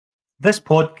This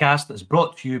podcast is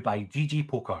brought to you by GG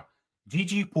Poker.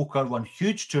 GG Poker run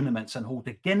huge tournaments and hold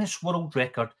the Guinness World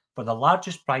Record for the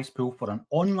largest prize pool for an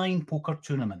online poker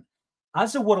tournament.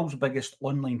 As the world's biggest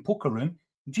online poker room,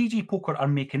 GG Poker are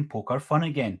making poker fun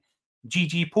again.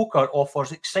 GG Poker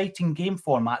offers exciting game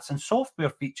formats and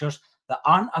software features that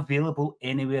aren't available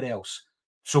anywhere else.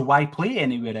 So why play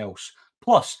anywhere else?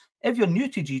 Plus, if you're new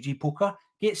to GG Poker,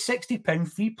 get £60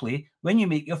 free play when you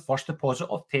make your first deposit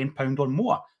of £10 or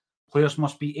more. Players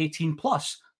must be 18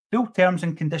 plus. Full terms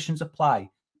and conditions apply.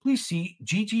 Please see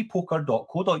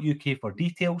ggpoker.co.uk for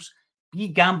details.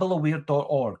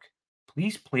 BeGambleAware.org.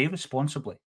 Please play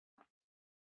responsibly.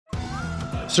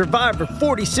 Survivor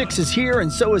 46 is here,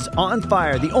 and so is On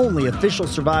Fire, the only official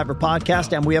Survivor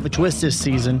podcast, and we have a twist this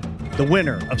season. The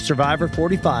winner of Survivor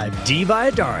 45, Dee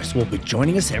Valladares, will be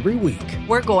joining us every week.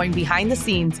 We're going behind the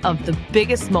scenes of the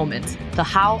biggest moments, the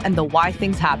how and the why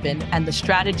things happen, and the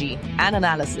strategy and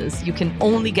analysis you can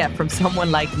only get from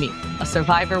someone like me, a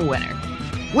Survivor winner.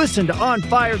 Listen to On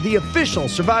Fire, the official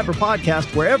Survivor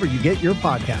podcast, wherever you get your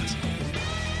podcast.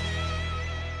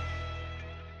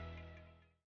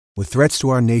 With threats to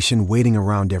our nation waiting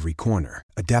around every corner,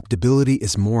 adaptability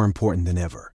is more important than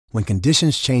ever. When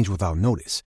conditions change without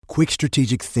notice, quick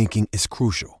strategic thinking is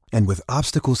crucial. And with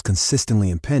obstacles consistently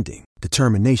impending,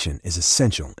 determination is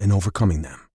essential in overcoming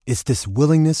them. It's this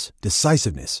willingness,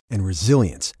 decisiveness, and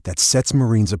resilience that sets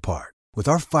Marines apart. With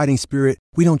our fighting spirit,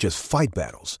 we don't just fight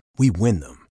battles, we win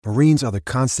them. Marines are the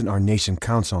constant our nation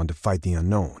counts on to fight the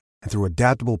unknown. And through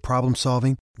adaptable problem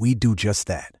solving, we do just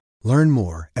that. Learn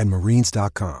more at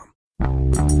marines.com.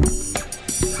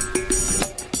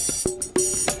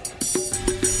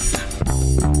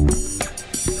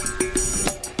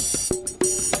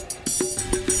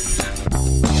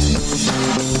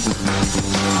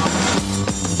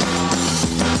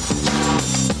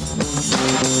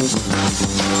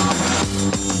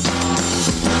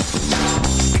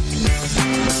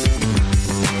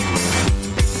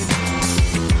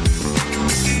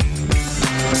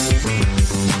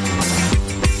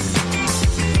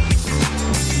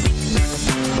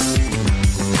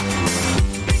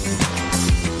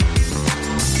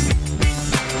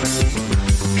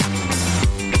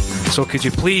 So could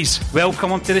you please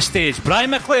welcome onto the stage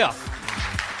Brian McClair.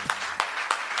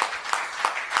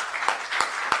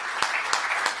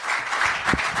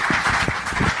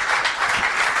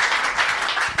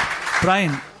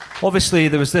 Brian, obviously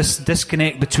there was this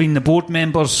disconnect between the board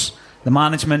members, the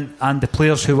management and the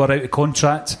players who were out of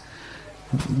contract.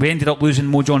 We ended up losing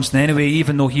Mo Johnston anyway,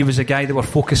 even though he was a guy that we're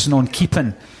focusing on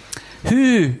keeping.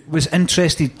 Who was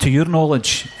interested, to your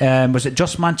knowledge? Was it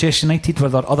just Manchester United? Were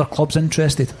there other clubs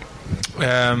interested?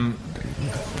 Then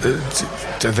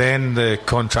the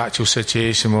contractual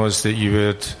situation was that you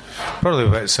would, probably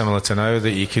a bit similar to now,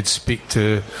 that you could speak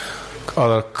to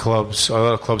other clubs.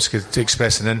 Other clubs could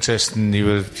express an interest, and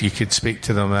you could speak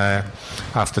to them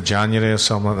after January or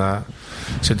something like that.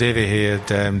 So Davy Hay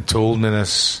had told me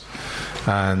this,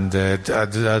 and I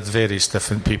had various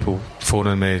different people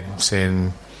phoning me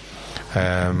saying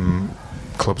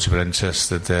clubs were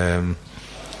interested.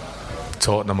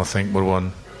 Tottenham, I think, were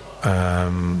one.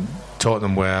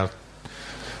 Tottenham were,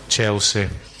 Chelsea,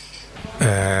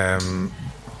 a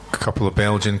couple of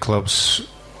Belgian clubs,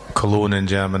 Cologne in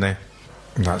Germany.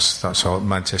 That's all.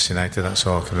 Manchester United. That's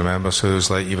all I can remember. So it was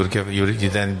like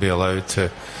you'd then be allowed to,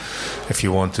 if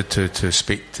you wanted to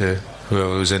speak to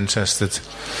whoever was interested.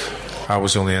 I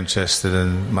was only interested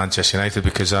in Manchester United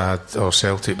or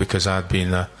Celtic because I had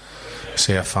been a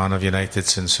fan of United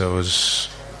since the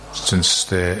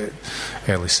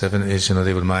early 70s. You know,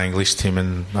 they were my English team,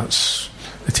 and that's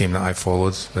the team that I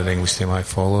followed, the English team I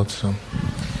followed. So,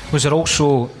 was there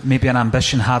also maybe an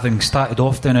ambition, having started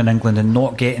off down in England and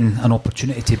not getting an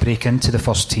opportunity to break into the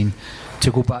first team,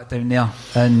 to go back down there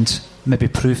and maybe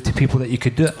prove to people that you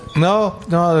could do it? No,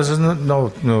 there's no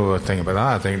thing about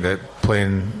that. I think that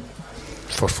playing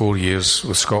for 4 years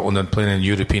with Scotland and playing in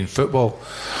European football,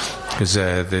 because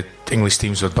the English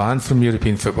teams were banned from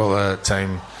European football at that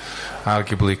time,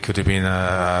 arguably could have been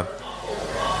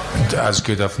as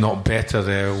good, if not better,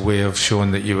 way of showing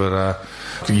that you're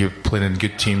playing in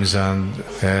good teams and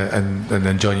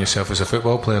enjoying yourself as a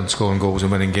football player and scoring goals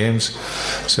and winning games.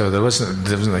 So there wasn't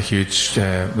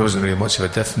really much of a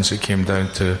difference. It came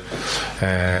down to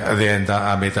at the end that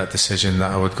I made that decision that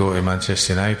I would go to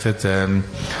Manchester United.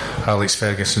 Alex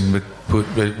Ferguson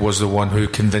was the one who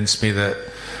convinced me that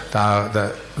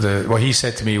he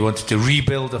said to me he wanted to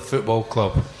rebuild a football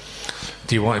club.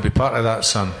 Do you want to be part of that,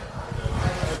 son?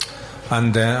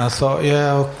 And I thought,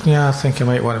 yeah, I think I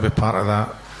might want to be part of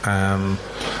that.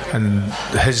 And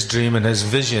his dream and his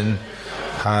vision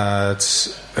had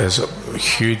has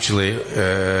hugely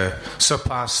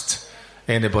surpassed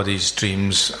anybody's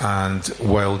dreams and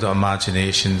wild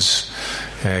imaginations,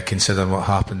 considering what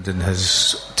happened in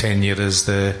his tenure as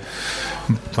the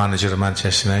manager of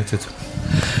Manchester United.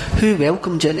 Who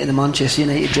welcomed you into the Manchester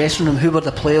United dressing room? Who were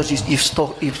the players? You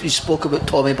spoke about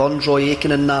Tommy Burns, Roy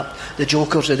Aitken and that, the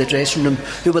jokers of the dressing room.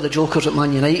 Who were the jokers at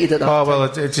Man United at that time? Well,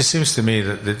 it just seems to me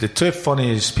that the two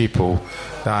funniest people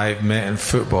that I've met in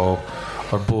football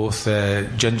are both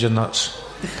ginger nuts.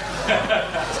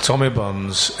 Tommy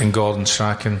Burns and Gordon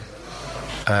Strachan.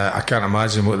 I can't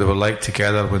imagine what they were like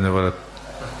together when they were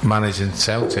managing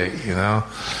Celtic, you know,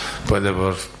 but they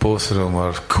were, both of them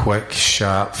were quick,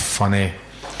 sharp, funny.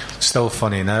 Still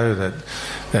funny now that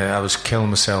I was killing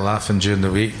myself laughing during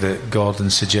the week that Gordon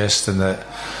suggesting that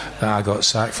I got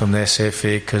sacked from the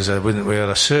SFA because I wouldn't wear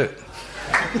a suit.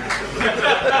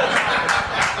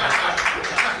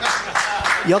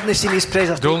 You haven't seen his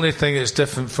presentation? The only thing that's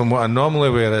different from what I normally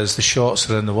wear is the shorts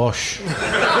are in the wash.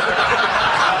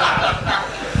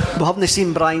 We haven't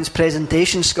seen Brian's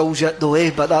presentation skills yet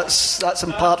though, but that's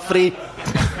in part 3.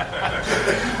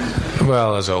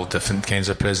 Well, there's all different kinds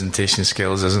of presentation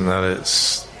skills, isn't there?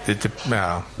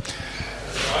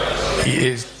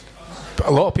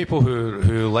 A lot of people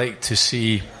who like to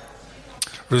see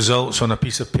results on a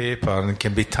piece of paper and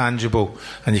can be tangible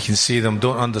and you can see them,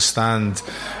 don't understand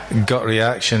gut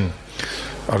reaction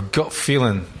or gut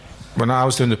feeling. When I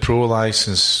was doing the pro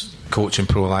licence, coaching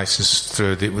pro licence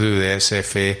through the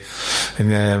SFA,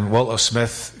 and Walter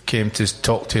Smith came to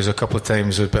talk to us a couple of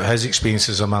times about his experience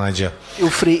as a manager. Feel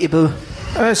free to boo.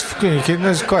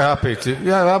 It's quite happy to.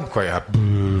 Yeah, I'm quite happy.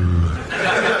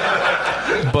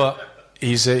 But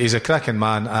he's a cracking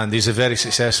man and he's a very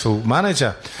successful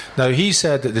manager. Now, he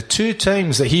said that the 2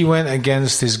 times that he went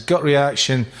against his gut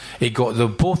reaction, he got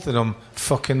both of them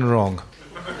fucking wrong.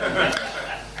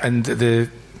 And the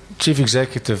chief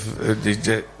executive,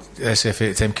 the SFA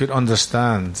at the time, couldn't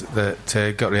understand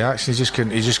that gut reaction. He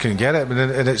just couldn't get it.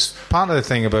 And it's part of the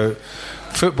thing about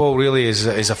football. Really, is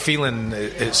a feeling.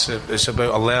 It's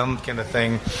about a learned kind of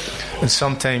thing. And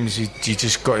sometimes you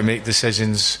just got to make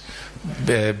decisions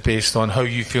based on how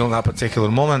you feel in that particular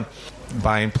moment.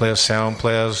 Buying players, selling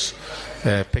players,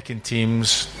 picking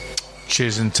teams,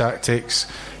 choosing tactics.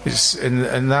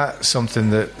 And that's something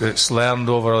that's learned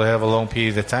over a hell of a long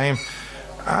period of time.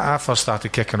 I first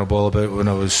started kicking a ball about when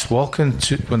I was walking,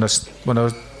 when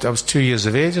I was 2 years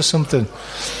of age or something.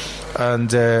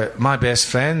 And my best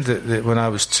friend, when I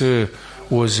was 2,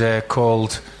 was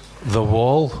called The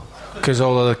Wall, because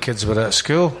all other kids were at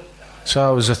school. So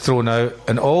I was thrown out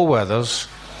in all weathers,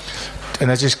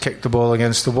 and I just kicked the ball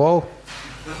against the wall.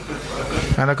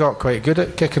 And I got quite good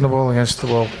at kicking the ball against the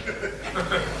wall.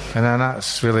 And then I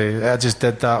just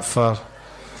did that for...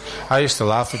 I used to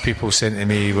laugh at people saying to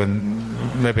me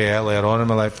when maybe earlier on in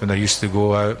my life when I used to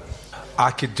go out,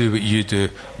 I could do what you do,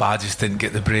 but I just didn't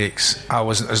get the breaks. I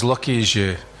wasn't as lucky as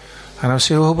you. And I would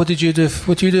say, well, what do you do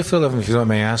for a living, if you don't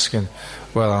mind me asking?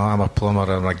 Well, I'm a plumber,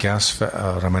 or I'm a gas fitter,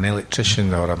 or I'm an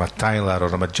electrician, or I'm a tiler,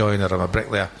 or I'm a joiner, or I'm a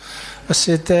bricklayer. I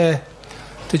said,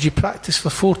 did you practice for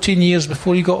 14 years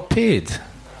before you got paid?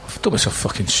 Don't be so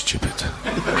fucking stupid.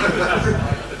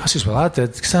 I says, well, I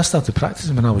did, because I started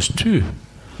practicing when I was 2.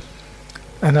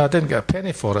 And I didn't get a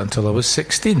penny for it until I was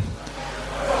 16.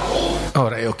 Oh,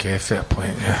 right, okay, fair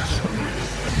point, yeah.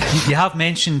 You have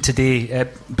mentioned today,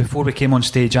 before we came on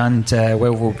stage and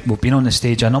we've been on the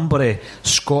stage, a number of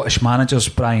Scottish managers,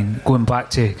 Brian, going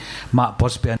back to Matt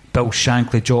Busby, Bill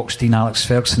Shankly, Jock Stein, Alex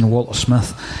Ferguson and Walter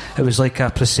Smith. It was like a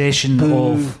procession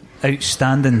of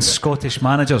outstanding Scottish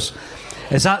managers.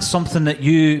 Is that something that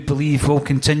you believe will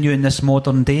continue in this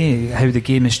modern day, how the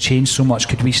game has changed so much?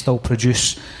 Could we still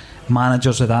produce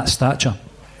managers of that stature?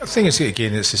 I think it's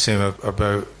the same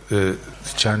about the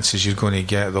chances you're going to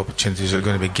get, the opportunities that are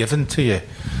going to be given to you,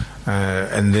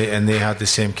 and they had the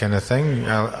same kind of thing.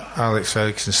 Alex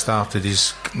Ferguson started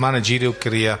his managerial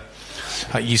career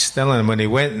at East Stirling, and when he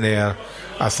went there,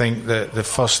 I think that the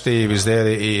first day he was there,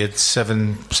 he had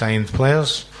 7 signed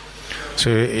players,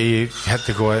 so he had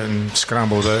to go out and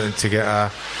scramble out to get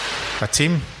a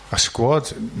team, a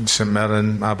squad, St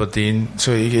Mirren, Aberdeen.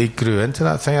 So he grew into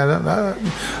that thing.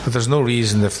 There's no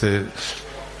reason if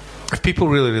people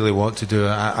really, really want to do it.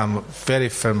 I'm a very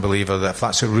firm believer that if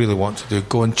that's what you really want to do,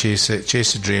 go and chase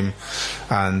a dream,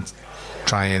 and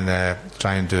try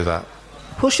and do that.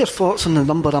 What's your thoughts on the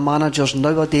number of managers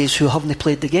nowadays who haven't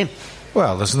played the game?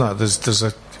 Well, there's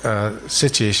a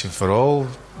situation for all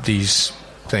these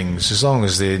things, as long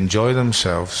as they enjoy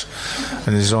themselves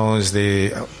and as long as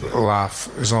they laugh,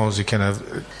 as long as they kind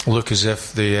of look as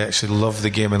if they actually love the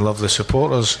game and love the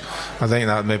supporters. I think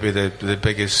that may be the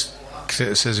biggest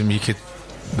criticism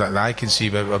that I can see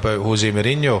about Jose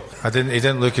Mourinho. He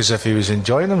didn't look as if he was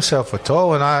enjoying himself at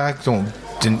all, and I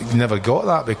never got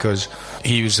that, because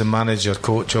he was the manager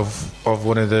coach of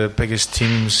one of the biggest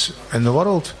teams in the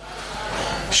world.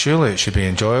 Surely it should be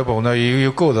enjoyable. Now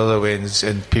you go the other way,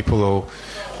 and people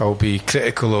will be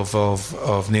critical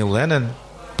of Neil Lennon,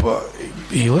 but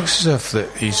he looks as if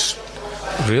that he's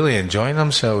really enjoying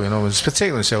himself.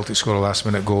 Particularly when Celtic scored a last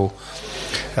minute goal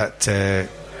at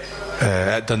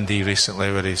Dundee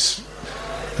recently, where he's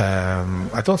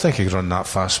I don't think he could run that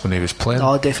fast when he was playing.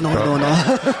 No, definitely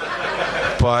no.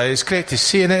 But it's great to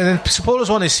see, and supporters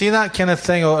want to see that kind of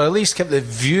thing, or at least get the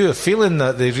view, a feeling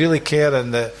that they really care,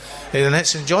 and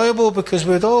it's enjoyable, because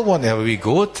we'd all want to have a wee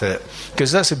go at it,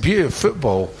 because that's the beauty of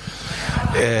football.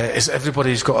 Is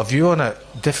everybody's got a view on it,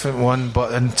 different one,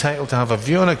 but entitled to have a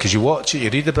view on it, because you watch it, you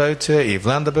read about it, you've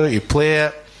learned about it, you play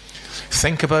it,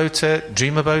 think about it,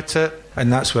 dream about it,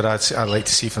 and that's what I'd like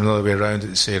to see from the other way around,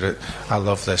 and say that I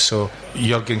love this. So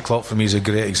Jurgen Klopp for me is a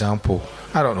great example.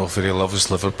 I don't know if he loves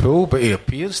Liverpool, but he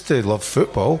appears to love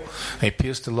football. He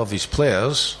appears to love his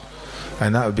players,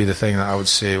 and that would be the thing that I would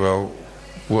say, well,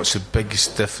 what's the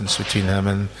biggest difference between him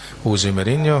and Jose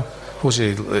Mourinho?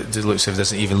 Jose looks as if he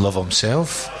doesn't even love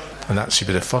himself, and that should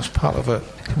be the first part of it.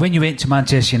 When you went to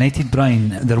Manchester United, Brian,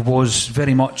 there was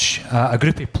very much a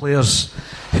group of players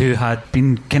who had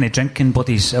been kind of drinking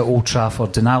buddies at Old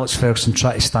Trafford, and Alex Ferguson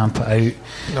tried to stamp it out.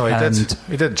 No, he did.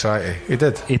 He didn't try to. He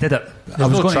did. He did it. There's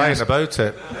no trying about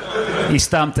it. He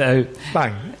stamped it out.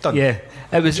 Bang. Done. Yeah.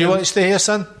 Do you want to stay here,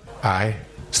 son? Aye.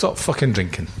 Stop fucking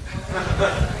drinking.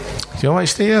 Do you want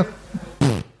to stay here?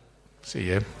 See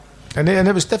you. And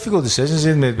it was difficult decisions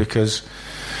he made, because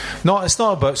it's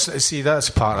not about, see, that's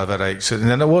part of it, right? So, and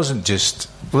then it wasn't just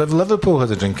Liverpool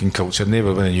had a drinking culture, and they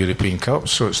were winning European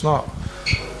Cups, so it's not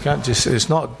down to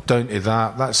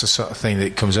that. That's the sort of thing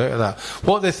that comes out of that.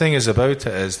 What the thing is about it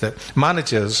is that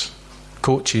managers,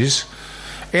 coaches,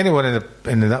 anyone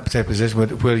in that type of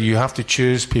position where you have to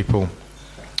choose people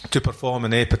to perform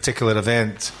in a particular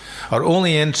event, are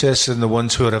only interested in the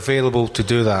ones who are available to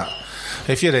do that.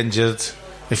 If you're injured,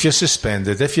 if you're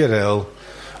suspended, if you're ill,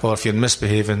 or if you're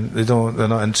misbehaving, they're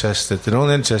not interested. They're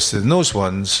only interested in those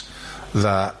ones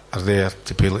that are there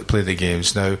to play the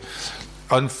games. Now,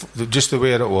 just the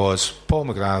way it was, Paul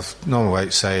McGrath, Norman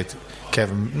Whiteside,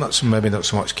 Kevin, maybe not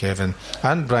so much Kevin,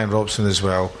 and Brian Robson as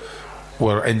well,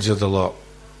 were injured a lot.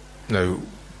 Now,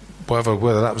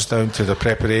 whether that was down to the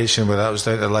preparation, whether that was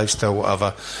down to the lifestyle,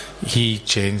 whatever, he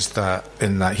changed that,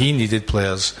 in that he needed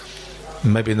players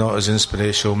maybe not as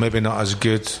inspirational, maybe not as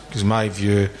good, because my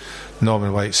view,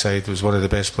 Norman Whiteside was one of the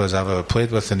best players I've ever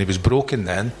played with, and he was broken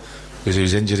then because of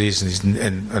his injuries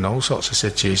and all sorts of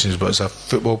situations, but as a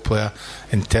football player,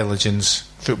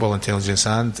 football intelligence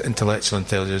and intellectual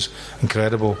intelligence,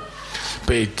 incredible.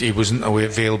 But he wasn't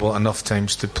available enough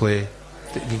times to play.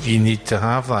 You need to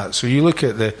have that. So you look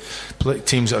at the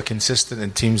teams that are consistent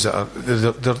and teams that are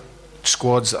they're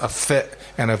squads that are fit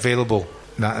and available,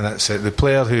 and that's it. The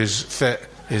player who's fit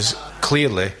is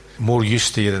clearly more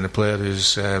used to you than the player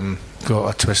who's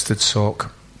got a twisted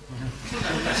sock.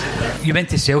 You went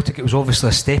to Celtic, it was obviously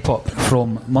a step up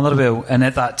from Motherwell, and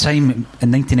at that time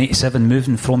in 1987,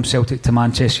 moving from Celtic to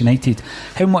Manchester United,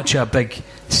 how much of a big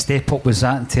step up was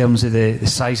that in terms of the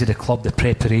size of the club, the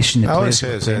preparation, the players? I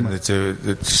would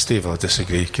say Steve will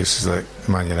disagree, because like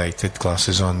Man United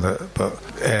classes on that, but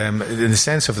in the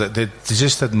sense of that they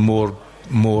just had more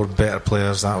better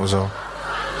players, that was all.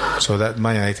 So that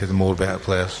Man United had more better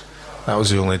players, that was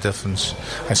the only difference,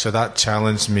 and so that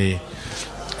challenged me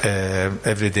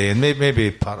every day. And maybe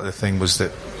part of the thing was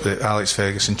that Alex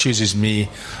Ferguson chooses me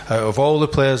out of all the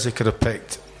players they could have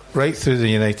picked right through the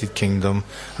United Kingdom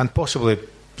and possibly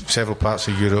several parts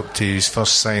of Europe to his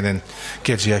first signing.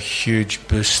 Gives you a huge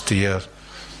boost to your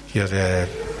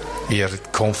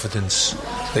confidence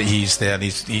that he's there and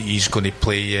he's going to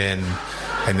play you,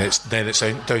 and then it's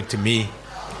down to me.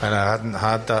 And I hadn't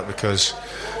had that, because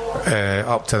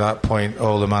up to that point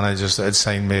all the managers that had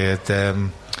signed me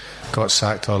had got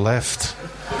sacked or left.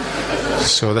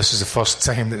 So this is the first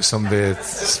time that somebody had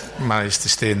managed to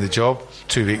stay in the job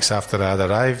 2 weeks after I had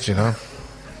arrived, you know.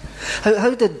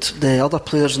 How did the other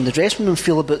players in the dressing room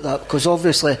feel about that? Because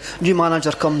obviously new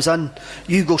manager comes in,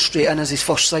 you go straight in as his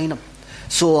first signing,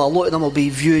 so a lot of them will be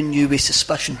viewing you with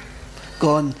suspicion,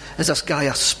 going, is this guy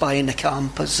a spy in the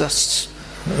camp, is this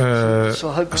a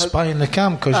spy in the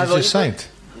camp because you just signed?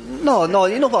 No,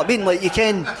 you know what I mean, like you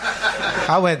can.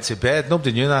 I went to bed,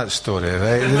 nobody knew that story,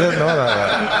 right? You didn't know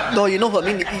that. No, you know what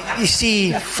I mean. You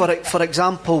see, for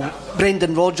example,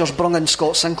 Brendan Rodgers brought in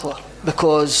Scott Sinclair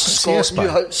because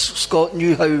Scott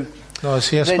knew how. No, is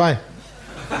he a spy?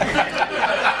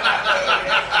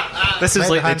 This is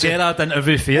like the Gerrard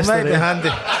interview face. Might be handy.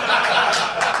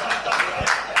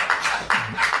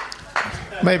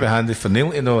 Might be handy for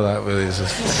Neil to know that. Really.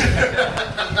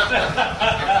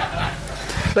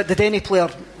 But did any player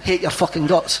hate your fucking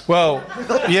guts? Well,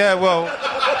 yeah, well,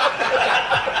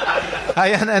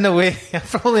 in a way,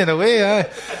 probably in a way, aye.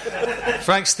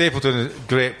 Frank Stapleton,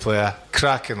 great player,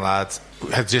 cracking lad,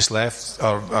 had just left,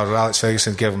 or Alex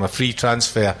Ferguson gave him a free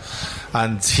transfer,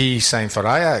 and he signed for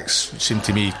Ajax, which seemed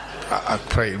to me a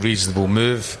pretty reasonable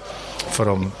move for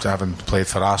him, having played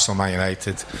for Arsenal, Man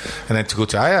United, and then to go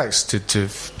to Ajax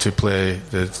to play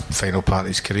the final part of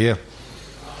his career.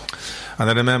 And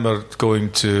I remember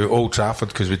going to Old Trafford,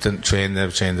 because we didn't train there,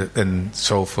 we trained in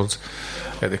Salford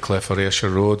at the Cliff or Ayrshire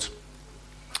Road,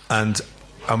 and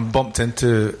I bumped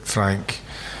into Frank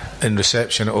in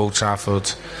reception at Old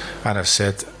Trafford, and I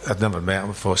said, I'd never met him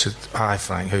before, I said, "Hi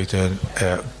Frank, how you doing?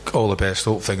 All the best,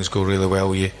 hope things go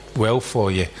really well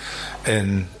for you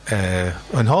in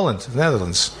Holland, the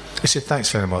Netherlands." He said,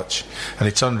 "Thanks very much." And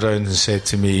he turned round and said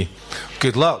to me,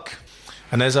 "Good luck."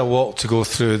 And as I walked to go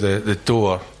through the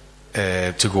door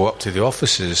to go up to the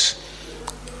offices,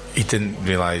 he didn't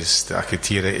realise that I could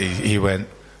hear it. He went,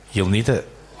 "You'll need it."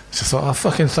 So I thought, "Oh,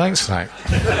 fucking thanks, Frank."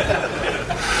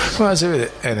 Well,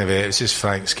 anyway, it was just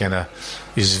Frank's kind of,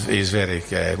 he's very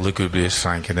lugubrious,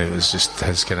 Frank, and it was just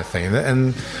his kind of thing,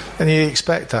 and you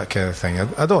expect that kind of thing.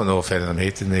 I don't know if any of them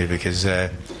hated me, because I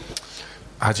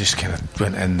just kind of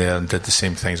went in there and did the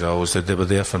same things I always did. They were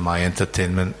there for my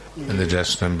entertainment in the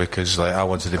dressing room, because like I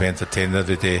wanted to be entertained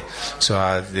every day,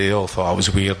 so they all thought I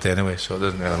was weird anyway, so it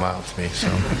doesn't really matter to me. So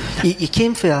you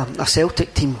came for a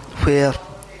Celtic team where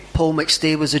Paul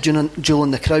McStay was a jewel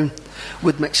in the crown.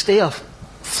 Would McStay have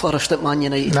flourished at Man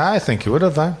United? Nah, I think he would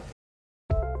have, though.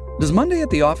 Does Monday at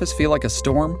the office feel like a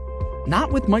storm?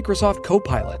 Not with Microsoft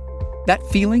Copilot. That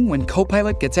feeling when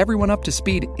Copilot gets everyone up to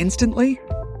speed instantly?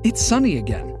 It's sunny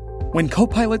again. When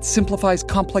Copilot simplifies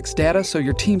complex data so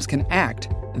your teams can act,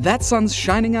 that sun's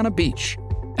shining on a beach.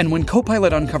 And when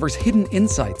Copilot uncovers hidden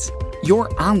insights, you're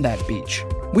on that beach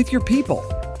with your people,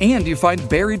 and you find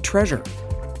buried treasure.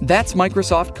 That's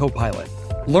Microsoft Copilot.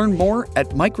 Learn more at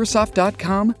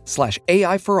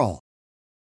Microsoft.com/AI for all.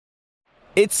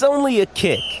 It's only a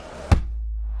kick,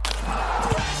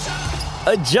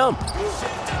 a jump,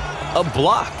 a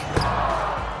block.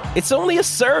 It's only a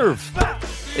serve.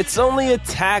 It's only a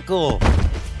tackle,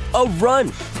 a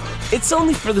run. It's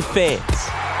only for the fans.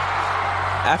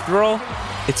 After all,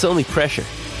 it's only pressure.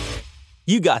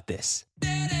 You got this.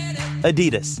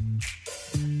 Adidas.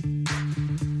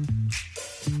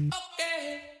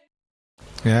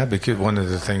 Yeah, because one of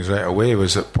the things right away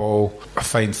was that Paul, a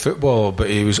fine footballer, but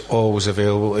he was always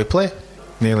available to play,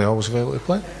 nearly always available to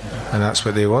play, and that's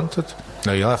what they wanted.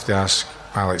 Now you'll have to ask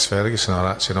Alex Ferguson or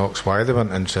Acsom Ox why they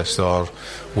weren't interested, or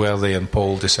where they and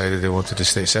Paul decided they wanted to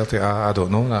stay at Celtic. I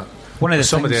don't know that. One of the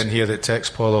somebody in here that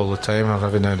texts Paul all the time, or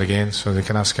every now and again, so they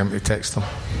can ask him to text them.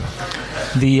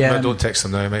 But don't text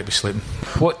them now, he might be sleeping.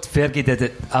 What Fergie did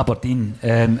at Aberdeen,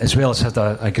 as well as had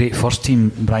a great first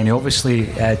team, Brian, he obviously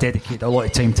dedicated a lot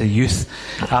of time to youth.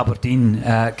 Aberdeen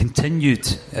continued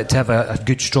to have a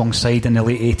good strong side in the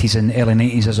late 80s and early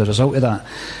 90s as a result of that.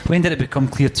 When did it become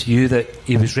clear to you that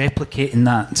he was replicating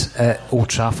that at Old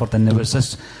Trafford, and there was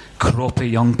this crop of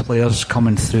young players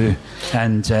coming through,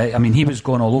 and I mean, he was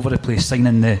going all over the place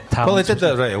signing the talent? Well, he did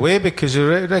that right away, because he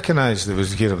recognised there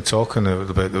was, hear him talking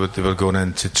about they were going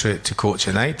in to coach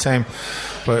at night time,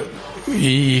 but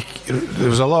there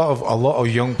was a lot of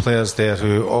young players there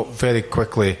who very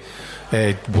quickly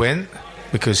went,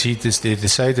 because they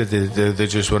decided they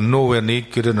just were nowhere near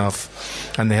good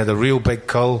enough, and they had a real big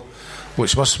cull,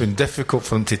 which must have been difficult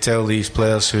for them to tell these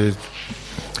players who'd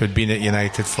been at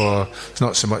United for, it's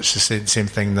not so much the same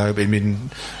thing now, but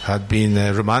had been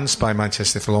romanced by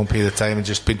Manchester for a long period of time, and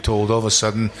just been told all of a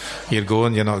sudden, you're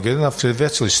not good enough. So they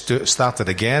virtually started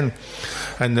again,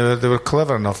 and they were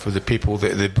clever enough with the people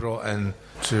that they brought in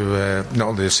to, not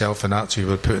only yourself and Archie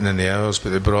were putting in the hours, but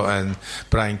they brought in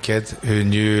Brian Kidd, who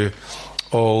knew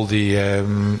all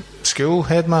the school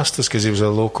headmasters, because he was a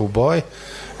local boy,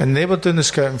 and they were doing the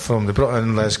scouting for him. They brought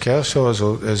in Les Kershaw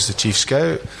as the chief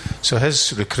scout, so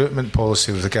his recruitment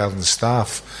policy with regarding the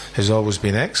staff has always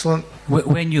been excellent.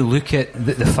 When you look at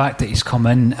the fact that he's come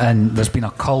in and there's been a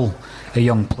cull of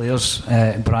young players,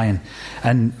 Brian,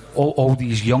 and all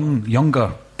these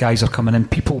younger guys are coming in,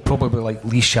 people probably like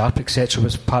Lee Sharp, etc.,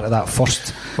 was part of that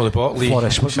first. Well, they bought Lee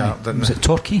flourish, Sharp, didn't they? Was it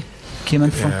Torquay came in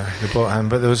from? Yeah, they bought him,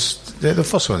 but there was the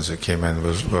first ones that came in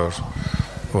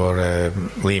were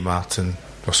Lee Martin,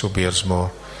 Russell Beersmore,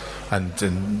 and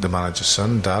the manager's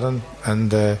son, Darren,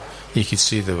 and you could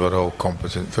see they were all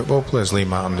competent football players. Lee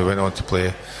Martin, they went on to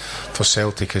play for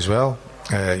Celtic as well.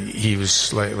 He was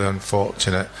slightly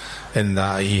unfortunate in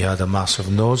that he had a massive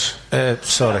nose.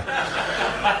 Sorry.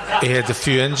 He had a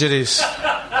few injuries.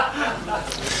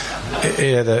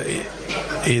 He had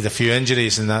a few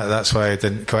injuries, and that's why I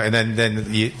didn't quite. And then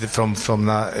from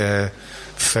that,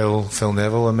 Phil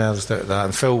Neville emerged out of that,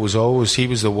 and Phil was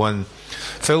the one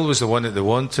that they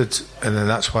wanted, and then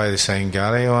that's why they signed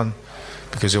Gary on,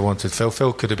 because they wanted Phil.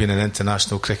 Phil could have been an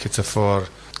international cricketer for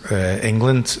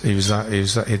England. He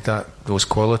had those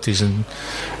qualities, and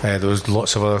there was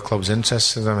lots of other clubs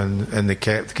interested in him, and they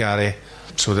kept Gary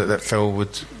so that Phil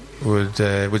would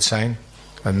sign.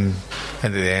 And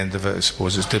at the end of it, I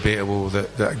suppose it's debatable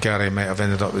that Gary might have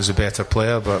ended up as a better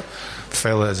player, but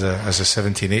Phil as a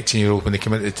 17, 18-year-old when he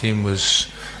came into the team is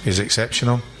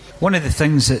exceptional. One of the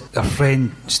things that our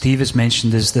friend Steve has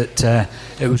mentioned is that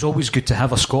it was always good to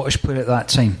have a Scottish player at that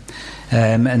time,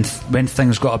 and when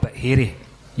things got a bit hairy,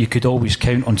 you could always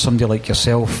count on somebody like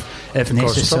yourself, if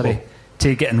necessary,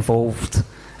 to get involved.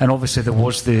 And obviously there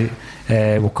was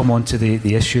we'll come on to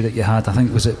the issue that you had. I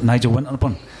think, was it Nigel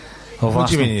Winterburn? What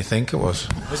do you mean you think it was?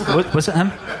 Was it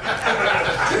him?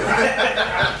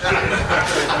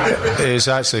 It was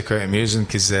actually quite amusing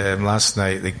because last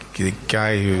night the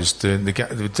guy who was doing who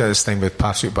did this thing with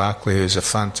Patrick Barclay, who's a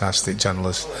fantastic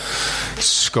journalist,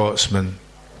 Scotsman,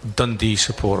 Dundee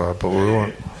supporter, but we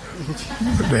won't.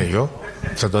 There you go.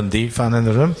 It's a Dundee fan in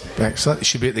the room. Excellent. He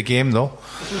should be at the game though.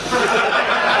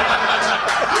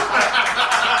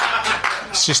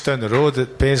 It's just down the road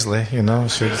at Paisley, you know.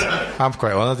 So I'm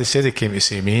quite honoured. They said they came to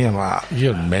see me. I'm like,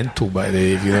 you're mental, by the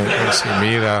way, if you don't come to see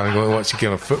me. I'm going to watch a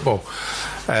game of football.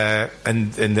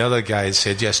 And the other guy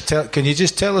said, yes, can you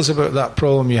just tell us about that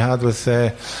problem you had with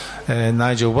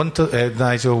Nigel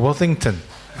Worthington?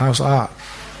 I was like,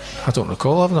 I don't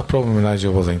recall having a problem with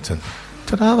Nigel Worthington.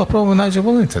 Did I have a problem with Nigel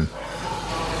Worthington?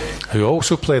 Who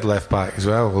also played left back as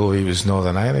well, although he was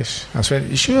Northern Irish. I said,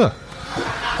 you sure?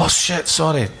 Oh shit,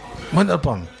 sorry,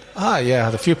 Winterburn. Yeah, I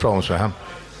had a few problems with him.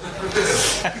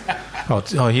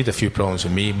 He had a few problems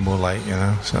with me, more like, you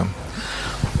know. So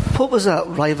what was that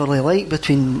rivalry like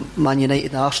between Man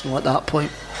United and Arsenal at that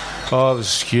point? Oh, it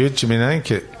was huge. I mean, I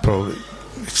think it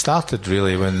started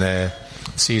really when the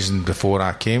season before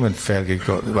I came, and Fergie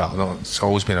got, well, no, it's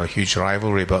always been a huge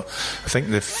rivalry, but I think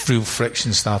the real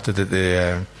friction started at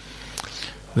the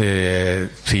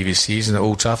previous season at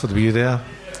Old Trafford. Were you there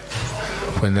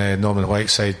when Norman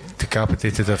Whiteside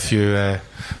decapitated a few?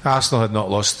 Arsenal had not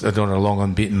lost, had on a long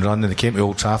unbeaten run, and they came to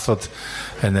Old Trafford,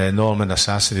 and Norman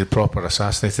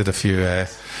assassinated a few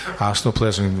Arsenal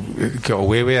players and got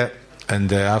away with it,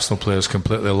 and Arsenal players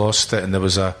completely lost it, and there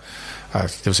was a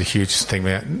huge thing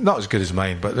with it, not as good as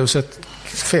mine, but there was a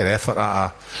fair effort at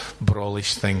a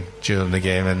brawlish thing during the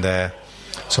game, and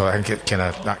so I think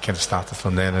that kind of started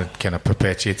from then and kind of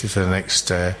perpetuated for the next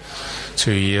 2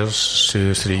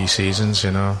 3 seasons,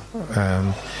 you know.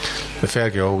 The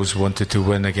Fergie always wanted to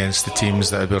win against the teams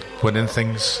that were winning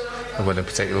things, and in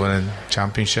particular winning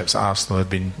championships. Arsenal had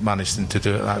been managing to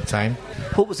do it at that time.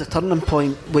 What was the turning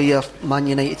point where Man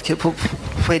United came?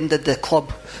 When did the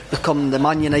club become the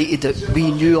Man United that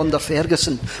we knew under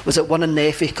Ferguson? Was it winning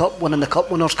the FA Cup, winning the Cup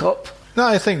Winners' Cup? No,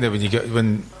 I think that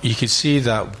when you could see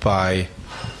that by,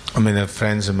 I mean, the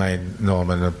friends of mine,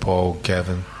 Norman and Paul,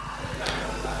 Kevin,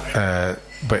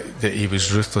 but that he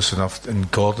was ruthless enough, and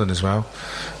Gordon as well,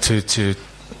 to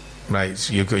right,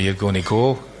 you're going to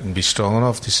go and be strong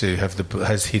enough to say have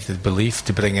the belief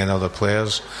to bring in other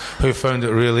players who found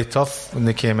it really tough when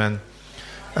they came in.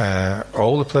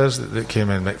 All the players that came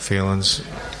in, McPhailens,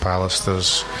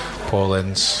 Pallisters, Paul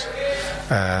Ince,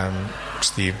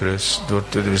 Steve Bruce,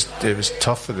 it was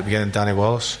tough at the beginning. Danny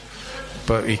Wallace,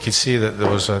 but you could see that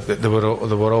they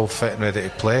were all fit and ready to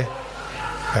play.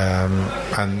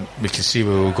 And we could see we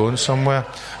were going somewhere,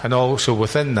 and also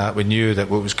within that we knew that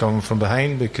what was coming from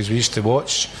behind, because we used to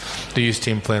watch the youth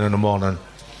team playing in the morning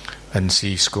and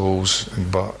see Scholes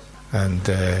and Butt and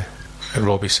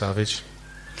Robbie Savage.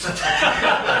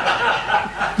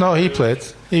 No, he played.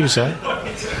 He was there.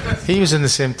 He was in the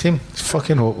same team. It's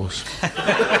fucking hopeless.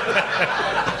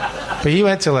 But he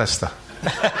went to Leicester.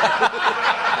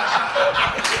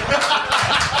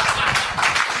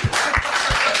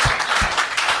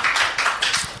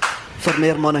 For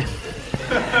more money.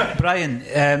 Brian,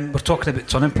 we're talking about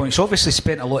turning points. He's obviously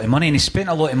spent a lot of money, and he spent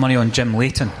a lot of money on Jim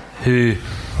Leighton, who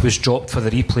was dropped for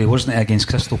the replay, wasn't it, against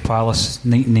Crystal Palace,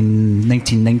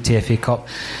 1990 FA Cup.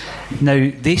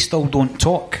 Now, they still don't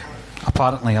talk,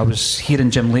 apparently. I was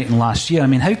hearing Jim Leighton last year. I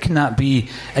mean, how can that be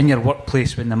in your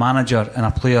workplace when the manager and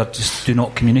a player just do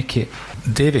not communicate?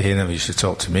 David Hayner used to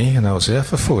talk to me, and I was there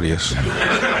for 4 years.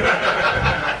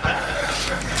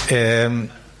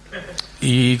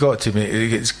 you got to make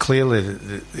it's clear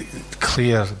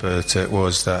about it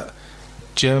was that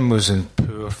Jim was in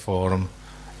poor form.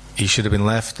 He should have been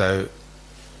left out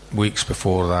weeks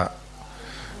before that,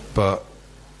 but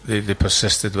they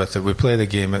persisted with it. We played a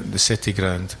game at the City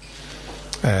ground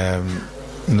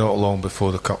not long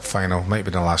before the cup final. Might have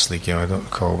been the last league game, I don't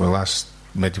recall, the last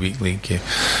midweek league game,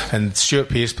 and Stuart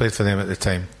Pearce played for them at the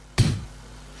time.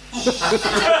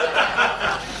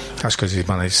 That's because he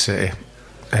managed City,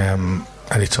 and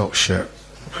he talks shit.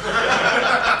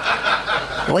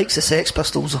 Likes the Sex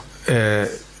Pistols.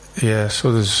 Yeah,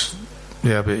 so there's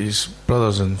but his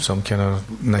brother's in some kind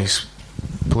of nice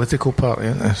political party,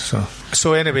 isn't he?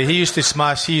 So anyway, he used to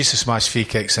smash free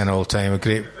kicks in all the time. A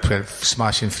great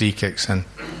smashing free kicks in.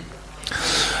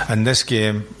 And this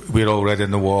game, we're already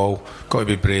in the wall. Got to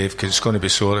be brave because it's going to be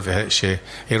sore if it hits you.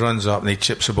 He runs up and he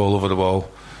chips the ball over the wall.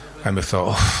 And we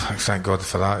thought, thank God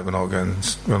for that. We're not going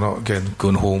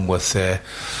home with sore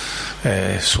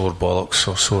bollocks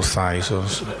or sore thighs or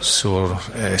sore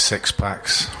 6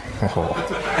 packs. 4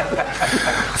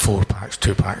 packs,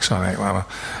 2 packs, all right, whatever.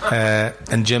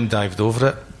 And Jim dived over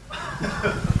it.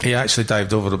 He actually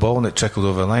dived over the ball and it trickled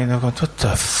over the line. I went, what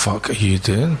the fuck are you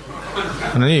doing?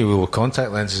 And I knew we were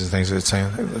contact lenses and things at the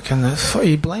time. Looking, are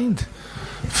you blind?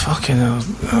 Fucking hell.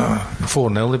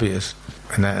 4-0 they beat us.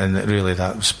 And really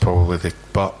that was probably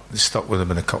but they stuck with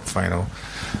him in the cup final,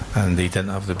 and he didn't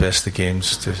have the best of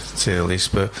games to say the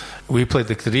least. But we played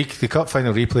the cup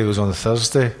final replay was on a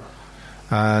Thursday,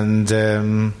 and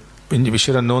we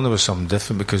should have known there was something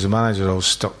different because the manager always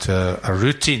stuck to a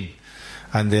routine.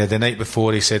 And the night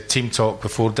before he said team talk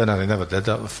before dinner. He never did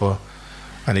that before,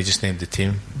 and he just named the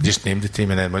team,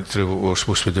 and then went through what we were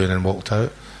supposed to be doing and walked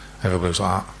out. Everybody was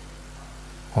like,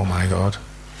 oh my God,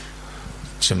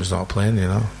 Jim's not playing,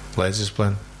 Les is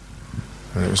playing.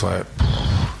 And it was like,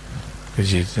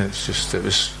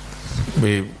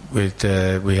 we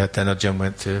had dinner. Jim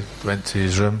went to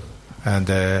his room, and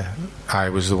I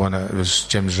was the one that was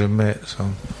Jim's roommate,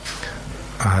 so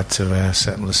I had to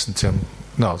sit and listen to him.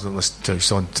 No, I wasn't listening to him. He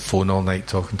was on the phone all night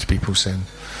talking to people, saying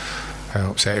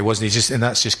how upset he was, and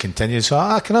that's just continued. So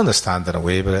I can understand in a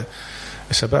way, but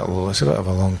it's a bit of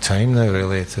a long time now,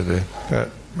 really, to do.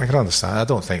 But I can understand. I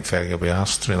don't think Fergie will be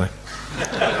asked, really.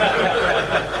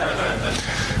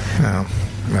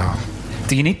 No.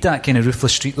 Do you need that kind of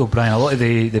ruthless streak, though, Brian? A lot of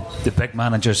the big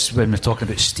managers, when we're talking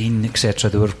about Steen, etc.,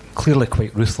 they were clearly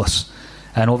quite ruthless.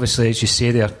 And obviously, as you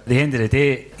say there, at the end of the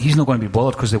day, he's not going to be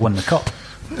bothered because they won the cup.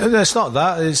 It's not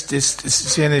that. It's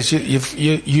saying is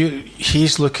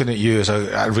he's looking at you as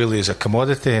a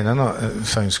commodity, and I know it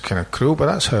sounds kind of cruel, but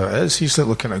that's how it is. He's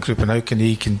looking at a group, and how can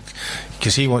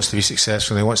because he wants to be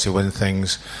successful, and he wants to win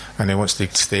things, and he wants to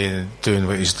stay doing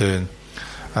what he's doing,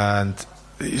 and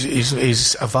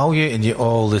he's evaluating you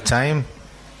all the time,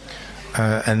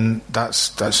 and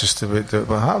that's just the way that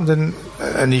what happened,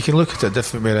 and you can look at it a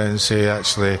different way around and say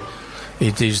actually.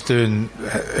 He's doing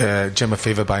Jim a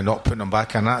favour by not putting him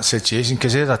back in that situation,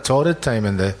 because he had a torrid time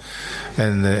in the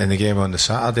game on the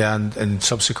Saturday, and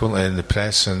subsequently in the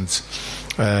press and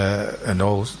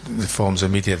all the forms of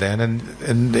media then,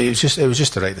 and it was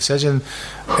just the right decision,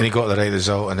 and he got the right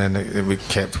result, and then we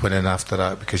kept winning after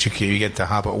that, because you get into a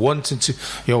habit of wanting to.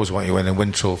 You always want to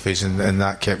win trophies, and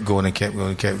that kept going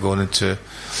into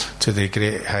the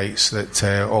great heights that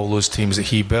all those teams that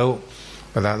he built.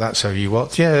 But that's how he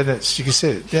worked. Yeah, you can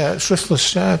say it. Yeah, it's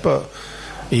ruthless. Yeah, but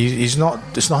he's not.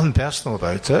 There's nothing personal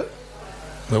about it.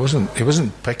 He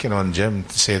wasn't picking on Jim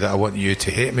to say that I want you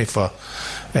to hate me for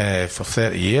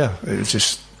 30 years. It was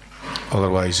just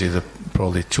otherwise he'd have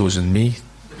probably chosen me.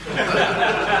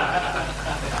 I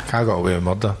got away with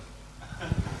murder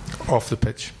off the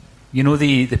pitch.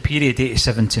 The period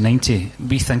 87 to 90.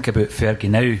 We think about Fergie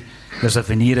now. There's a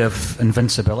veneer of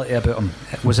invincibility about him.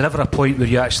 Was there ever a point where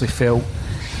you actually felt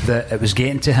that it was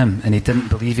getting to him and he didn't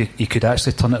believe he could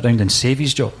actually turn it around and save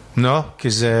his job? No,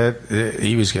 because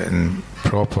he was getting a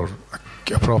proper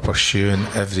shoeing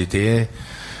every day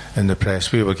in the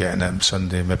press. We were getting it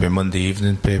Sunday, maybe Monday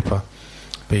evening paper,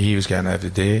 but he was getting it every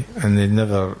day, and they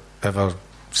never ever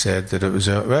said that it was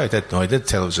he did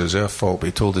tell us it was our fault, but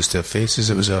he told us to our faces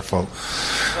it was our fault,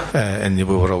 and we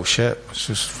were all shit, which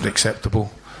was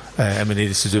acceptable. And we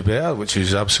needed to do better, which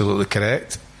is absolutely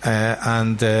correct.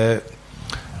 And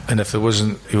if it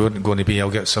wasn't, he wasn't going to be, I'll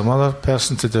get some other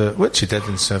person to do it, which he did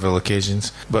on several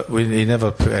occasions. But he never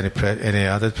put any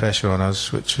added pressure on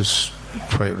us, which was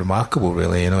quite remarkable,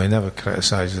 really. He never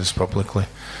criticised us publicly.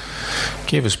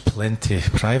 Gave us plenty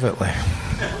privately.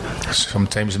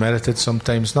 Sometimes merited,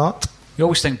 sometimes not. You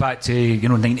always think back to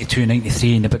 92,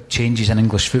 93 and the big changes in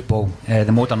English football, the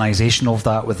modernisation of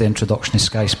that with the introduction of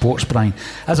Sky Sports, Brian.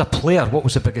 As a player, what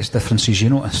was the biggest differences you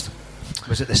noticed?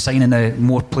 Was it the signing of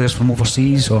more players from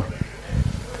overseas, or?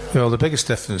 Well, the biggest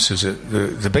difference is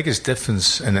the biggest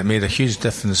difference, and it made a huge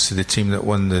difference to the team that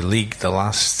won the league, the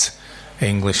last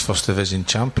English First Division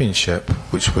Championship,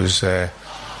 which was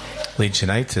Leeds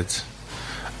United,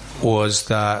 was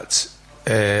that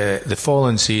the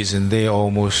following season they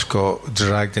almost got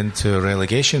dragged into a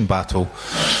relegation battle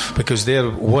because their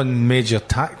one major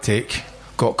tactic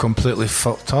got completely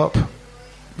fucked up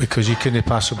because you couldn't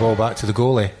pass the ball back to the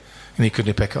goalie and he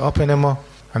couldn't pick it up anymore.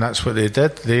 And that's what they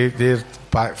did. Their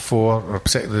back four, or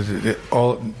particularly the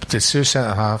two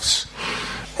centre halves,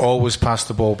 always passed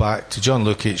the ball back to John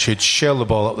Lukic, who'd shell the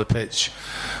ball up the pitch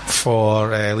for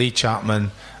Lee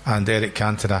Chapman and Eric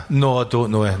Cantona. No, I don't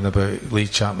know anything about Lee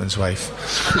Chapman's wife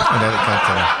and Eric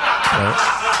Cantona. Right?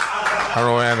 I don't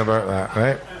know anything about that,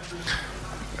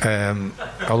 right?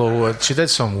 Although she did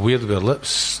some weird with her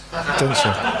lips, didn't she?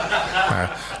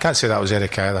 Can't say that was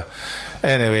Eric either.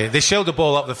 Anyway, they shelled the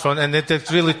ball up the front and they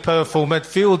did really powerful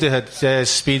midfield. They had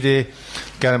Speedy,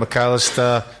 Gary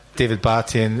McAllister, David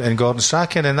Batty and Gordon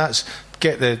Strachan, and that's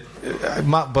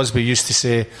Mark Busby used to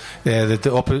say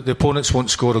the opponents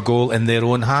won't score a goal in their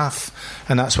own half,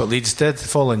 and that's what Leeds did the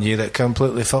following year. It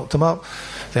completely fucked them up.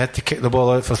 They had to kick the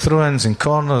ball out for throw-ins and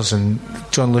corners, and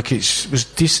John Lukic was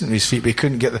decent with his feet, but he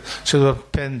couldn't get so they were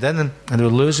pinned in and they were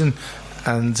losing.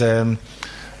 And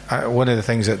one of the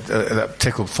things that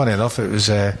tickled, funny enough, it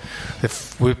was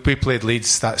we played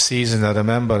Leeds that season. I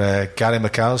remember Gary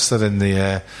McAllister in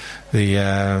the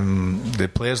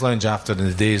players' lounge after, in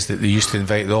the days that they used to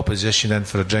invite the opposition in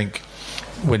for a drink,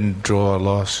 win, draw or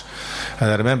loss.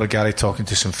 And I remember Gary talking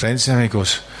to some friends and he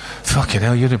goes, "Fucking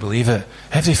hell, you don't believe it,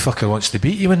 every fucker wants to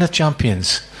beat you when they're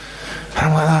champions." And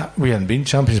I'm like that. We hadn't been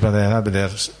champions by then. I'd been there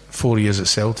 4 years at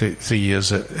Celtic, 3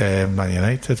 years at Man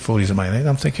United, 4 years at Man United.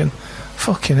 I'm thinking,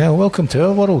 fucking hell, welcome to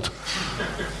our world.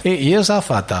 8 years I've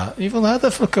had that. You've only had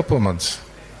that for a couple of months.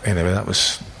 Anyway, that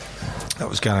was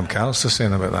Gary McAllister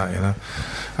saying about that,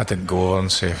 I didn't go on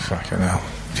and say, fucking hell,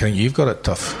 do you think you've got it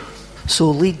tough? So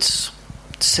Leeds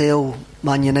sell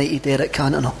Man United Eric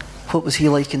Cantona. What was he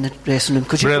like in the dressing room?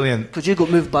 Brilliant. Could you got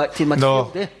moved back to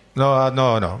midfield?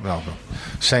 No.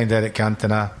 Signed Eric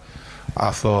Cantona.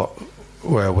 I thought,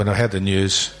 well, when I heard the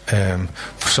news,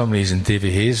 for some reason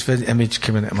Davy Hayes' image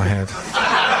came into my head.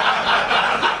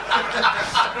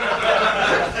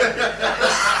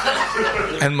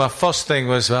 And my first thing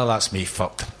was, well, that's me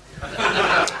fucked.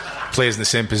 Plays in the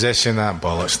same position, that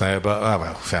bollocks now, but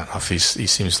well, fair enough. He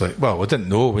seems like, well, we didn't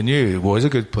know, we knew he was a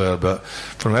good player, but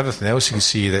from everything else you can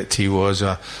see that he was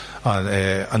a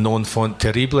non-font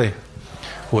terrible,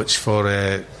 which for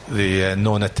the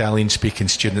non-Italian speaking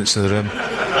students in the room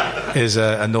is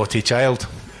a naughty child,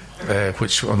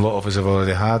 which a lot of us have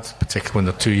already had, particularly when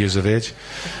they're 2 years of age.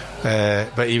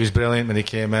 But he was brilliant when he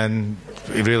came in,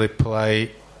 really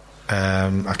polite.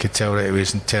 I could tell that he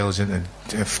was intelligent and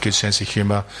a good sense of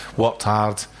humour, worked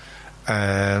hard,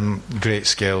 great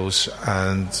skills,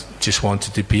 and just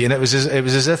wanted to be. And it was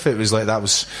as if it was like that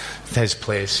was his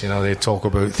place. They talk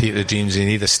about theatre of dreams. You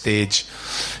need a stage.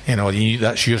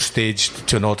 That's your stage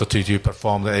in order to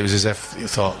perform. That it was as if you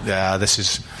thought, yeah, this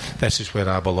is where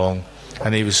I belong.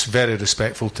 And he was very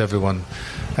respectful to everyone,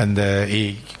 and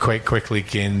he quite quickly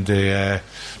gained the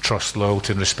trust,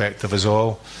 loyalty, and respect of us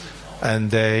all.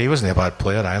 And he wasn't a bad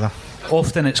player either.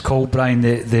 Often it's called, Brian,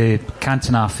 the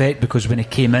Cantona effect, because when he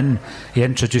came in he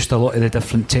introduced a lot of the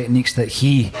different techniques that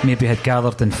he maybe had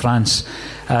gathered in France,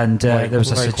 and there was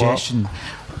a suggestion,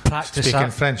 practice speaking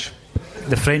French,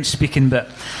 the French speaking bit,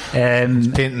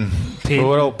 painting. We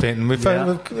were all painting. We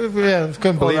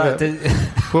couldn't believe it.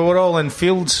 We were all in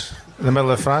fields in the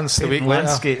middle of France the week later,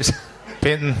 landscapes,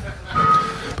 painting.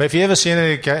 But if you ever seen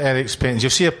any of Eric's paintings, you'll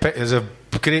see there's a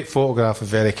great photograph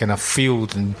of Eric in a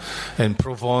field in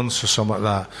Provence or something like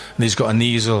that, and he's got an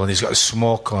easel and he's got a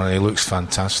smock on and he looks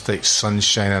fantastic,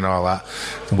 sunshine and all that,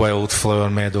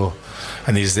 wildflower meadow,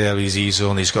 and he's there with his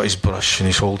easel and he's got his brush and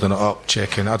he's holding it up,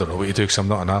 checking, I don't know what you do because I'm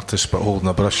not an artist, but holding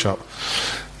a brush up,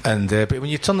 and but when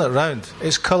you turn it around,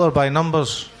 it's colour by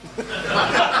numbers.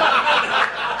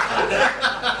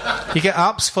 You get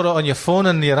apps for it on your phone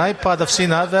and your iPad. I've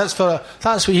seen adverts for it.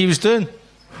 That's what he was doing.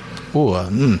 Oh,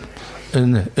 un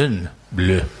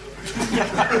bleu,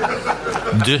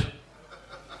 deux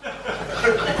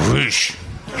rouge.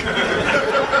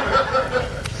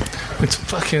 It's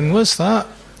fucking, what's that?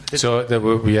 So we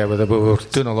were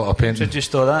doing a lot of painting.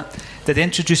 Introduced all that. Did they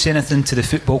introduce anything to the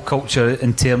football culture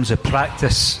in terms of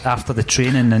practice after the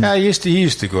training? And he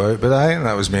used to go out, but I think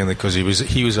that was mainly because he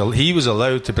was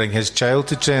allowed to bring his child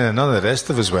to training. None of the rest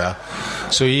of us were.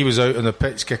 So he was out on the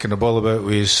pitch kicking the ball about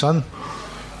with his son.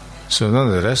 So none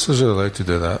of the rest of us were allowed to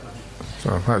do that.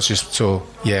 So that's just so.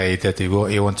 Yeah, he did. He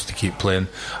wanted to keep playing.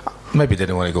 Maybe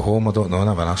didn't want to go home. I don't know. I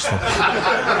never asked him.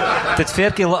 Did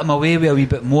Fergie let him away with a wee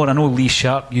bit more? I know Lee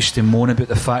Sharp used to moan about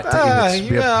the fact that he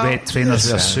would wear red trainers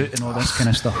with a suit and all this kind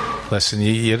of stuff. Listen,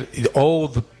 all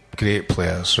the great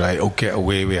players, right, will get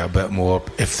away with a bit more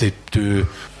if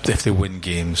they win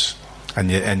games.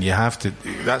 And you have to.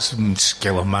 That's some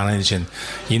skill of managing.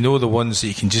 You know the ones that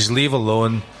you can just leave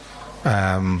alone,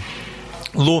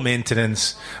 low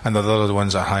maintenance, and the other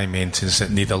ones are high maintenance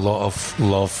that need a lot of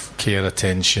love, care,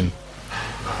 attention.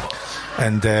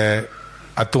 And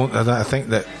I think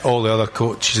that all the other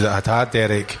coaches that had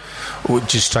Eric would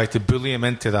just try to bully him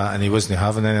into that, and he wasn't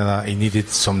having any of that. He needed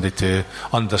somebody to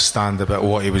understand about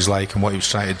what he was like and what he was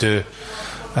trying to do,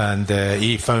 and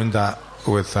he found that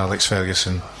with Alex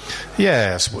Ferguson.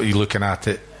 Yeah, you're looking at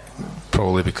it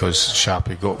probably because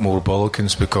Sharpie got more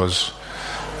bollockins because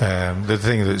the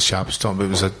thing that Sharp was talking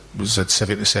about was a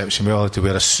civic reception. We all had to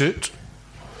wear a suit,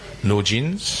 no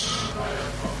jeans,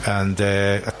 and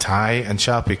a tie, and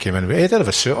Sharpie came in. He did have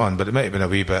a suit on, but it might have been a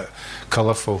wee bit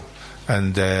colourful,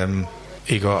 and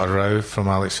he got a row from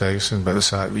Alex Ferguson. But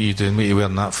it's like, what are you doing? What are you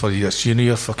wearing that for? You know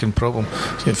your fucking problem.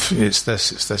 It's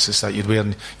this, it's that.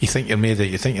 You think you're made it.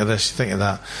 You think you're this. You think you're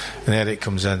that. And Eric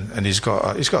comes in, and he's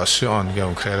got a suit on. Give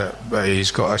him credit, but he's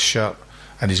got a shirt,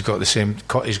 and he's got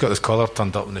this collar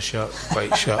turned up in the shirt,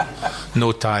 white shirt,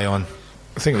 no tie on.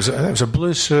 I think it was a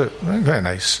blue suit, very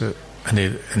nice suit. And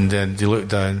then you look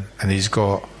down, and he's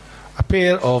got a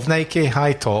pair of Nike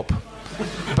high top,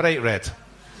 bright red.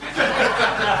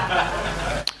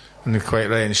 And they're quite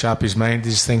right in Sharpie's mind.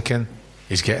 He's thinking,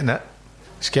 he's getting it.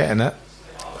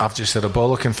 I've just had a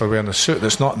bollocking for wearing a suit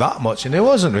that's not that much, and it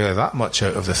wasn't really that much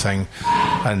out of the thing.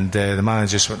 And the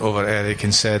manager just went over to Eric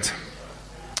and said,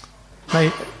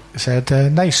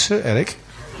 nice suit, Eric.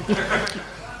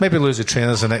 Maybe lose the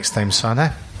trainers the next time, son,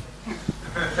 eh?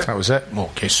 That was it.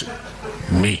 Okay, so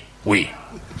we.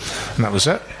 And that was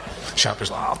it. Sharpie was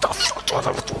like,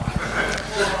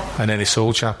 and then he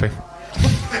sold Sharpie.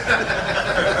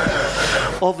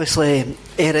 Obviously,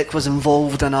 Eric was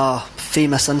involved in a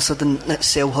famous incident at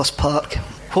Selhurst Park.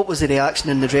 What was the reaction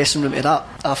in the dressing room to that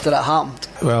after it happened?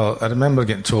 Well, I remember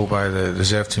getting told by the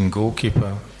reserve team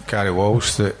goalkeeper, Gary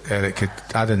Walsh, that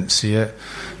I didn't see it,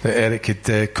 that Eric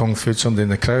had kung fu'd somebody in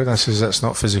the crowd. I says, that's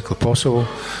not physically possible.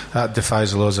 That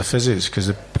defies the laws of physics, because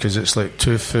it's like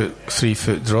 2 foot, 3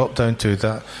 foot drop down to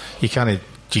that. You can't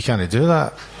do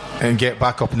that and get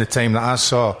back up in the time that I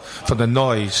saw for the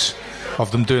noise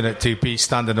of them doing it to be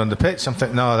standing on the pitch. I'm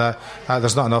thinking, no, that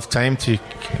there's not enough time to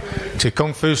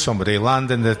kung fu somebody,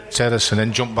 land in the terrace and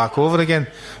then jump back over again.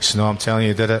 So no, I'm telling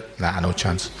you, did it? Nah, no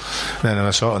chance. And then when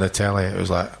I saw it on the telly, it was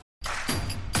like.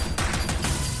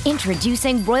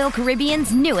 Introducing Royal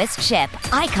Caribbean's newest ship,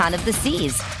 Icon of the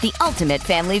Seas, the ultimate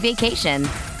family vacation.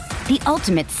 The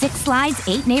ultimate 6 slides,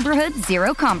 8 neighborhoods,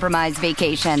 0 compromise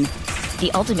vacation.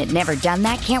 The ultimate never done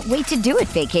that, can't wait to do it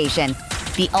vacation.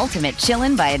 The ultimate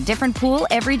chillin' by a different pool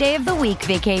every day of the week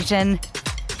vacation.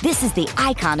 This is the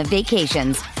Icon of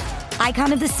Vacations.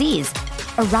 Icon of the Seas,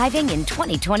 arriving in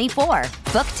 2024.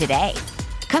 Book today.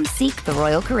 Come seek the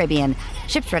Royal Caribbean.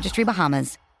 Ships Registry,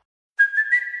 Bahamas.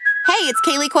 Hey, it's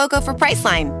Kaylee Cuoco for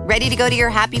Priceline. Ready to go to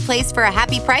your happy place for a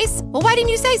happy price? Well, why didn't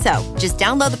you say so? Just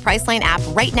download the Priceline app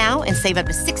right now and save up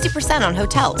to 60% on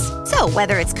hotels. So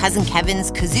whether it's Cousin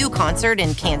Kevin's Kazoo Concert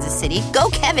in Kansas City, go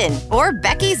Kevin, or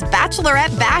Becky's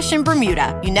Bachelorette Bash in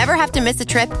Bermuda, you never have to miss a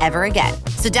trip ever again.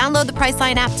 So download the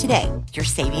Priceline app today. Your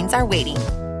savings are waiting.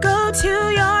 Go to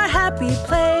your happy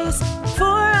place for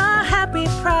a happy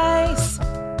price.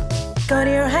 Go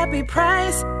to your happy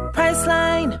price,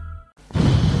 Priceline.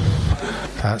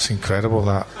 That's incredible,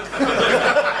 that.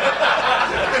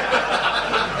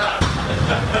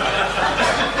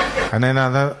 And then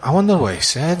I wonder what he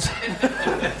said.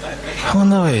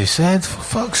 For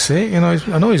fuck's sake, I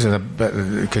know he's in a bit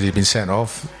because he's been sent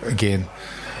off again.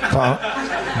 But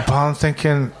I'm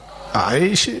thinking,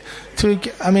 see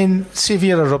if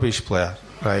you're a rubbish player,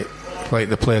 right? Like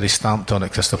the player he stamped on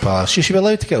at Crystal Palace, you should be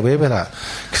allowed to get away with that.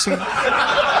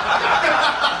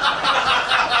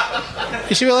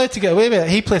 You should be allowed to get away with it.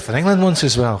 He played for England once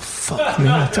as well. Fuck me.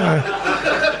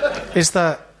 Is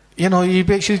that,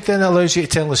 you should then allows you to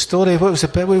tell the story. What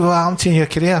happened to you in your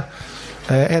career?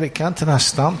 Eric Cantona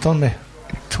stamped on me.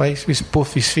 twice with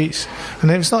both his feet.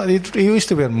 And it was not. He used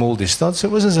to wear mouldy studs.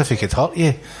 It wasn't as if he could hurt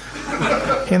you.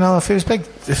 You know, if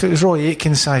it was Roy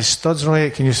Aitken size studs, Roy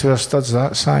Aitken used to wear studs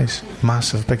that size,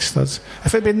 massive big studs.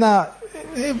 If it'd been that,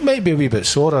 it might be a wee bit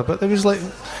sorer, but there was like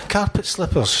carpet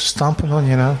slippers stamping on,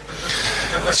 you know.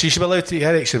 So you should be allowed to.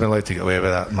 Eric should be allowed to get away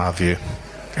with that, in my view.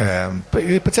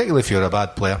 But particularly if you're a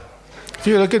bad player. If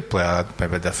you're a good player, that might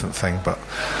be a different thing. But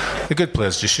the good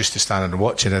players just used to stand and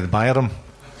watch and admire him.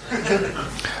 It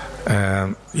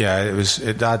was.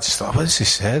 I just thought, what has he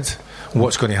said?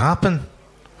 What's going to happen?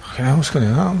 What's going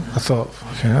to happen? I thought,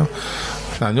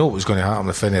 I know what was going to happen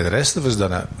if any of the rest of us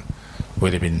done it.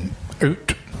 Would have been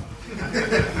out.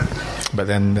 But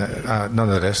then none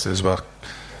of the rest of us were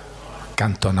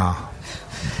cantona.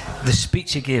 The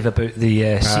speech he gave about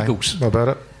the seagulls. What about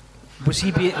it? Was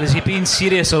he being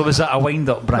serious, or was that a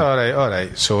wind-up, Brian? All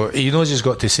right. So he knows he's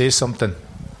got to say something,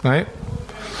 right?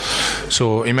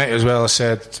 So he might as well have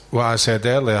said what I said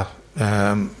earlier.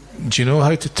 Do you know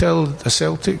how to tell a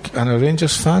Celtic and a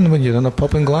Rangers fan when you're in a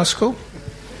pub in Glasgow?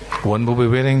 One will be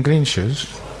wearing green shoes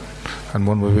and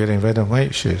one will be wearing red and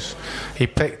white shoes. He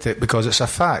picked it because it's a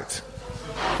fact.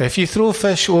 If you throw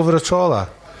fish over a trawler,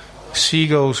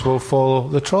 seagulls will follow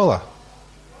the trawler.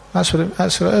 That's what it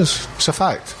is. It's a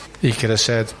fact. He could have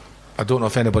said, I don't know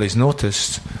if anybody's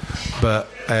noticed, but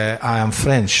I am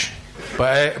French.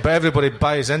 But everybody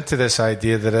buys into this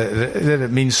idea that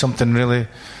it means something really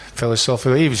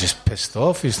philosophical. He was just pissed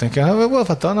off. He was thinking, what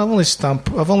have I done?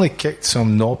 I've only kicked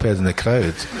some knobhead in the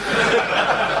crowd.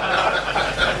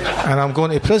 And I'm going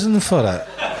to prison for it.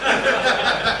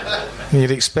 And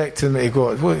you're expecting me to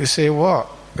go, what, you say what?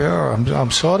 Yeah,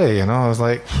 I'm sorry, you know. I was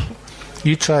like,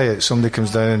 you try it. Somebody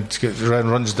comes down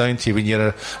and runs down to you when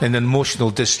you're in emotional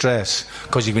distress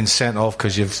because you've been sent off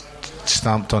because you've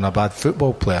stamped on a bad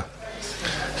football player.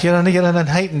 You're in a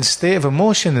heightened state of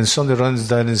emotion, and somebody runs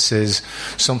down and says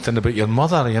something about your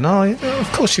mother, you know.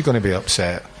 Of course you're going to be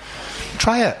upset.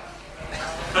 Try it.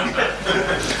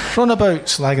 Run about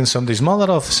slagging somebody's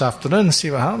mother off this afternoon and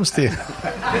see what happens to you.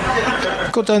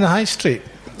 Go down the high street.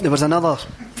 There was another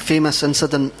famous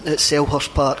incident at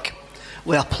Selhurst Park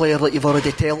with a player that you've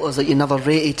already told us that you never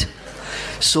rated.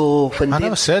 So when I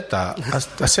never said that.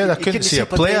 I said I couldn't see a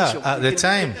player at the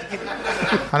time,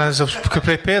 and I was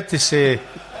prepared to say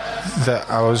that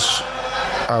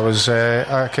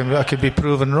I could be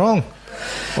proven wrong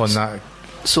on that.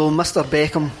 So Mr.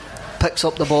 Beckham picks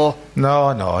up the ball.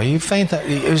 No, you find that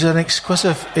it was an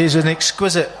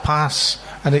exquisite pass,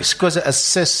 an exquisite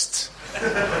assist.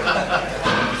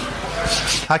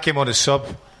 I came on a sub,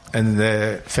 and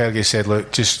Fergie said,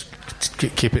 "Look, just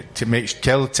keep it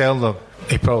to tell them."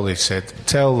 He probably said,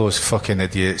 "Tell those fucking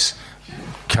idiots,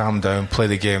 calm down, play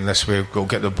the game this way, go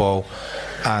get the ball."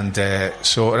 And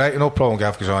so, right, no problem,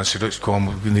 Gav goes on, so let's go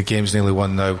on, the game's nearly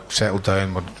won now, settle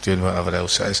down, we're doing whatever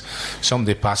else it is.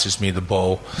 Somebody passes me the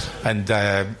ball, and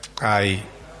I,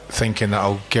 thinking that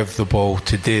I'll give the ball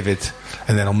to David,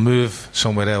 and then I'll move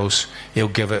somewhere else, he'll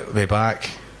give it me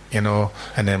back, you know,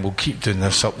 and then we'll keep doing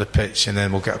this up the pitch, and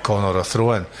then we'll get a corner or a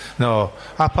throw-in. No,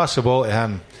 I pass the ball to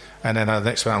him, and then the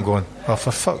next one I'm going, oh,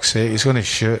 for fuck's sake, he's going to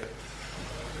shoot.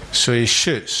 So he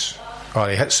shoots, or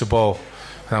he hits the ball,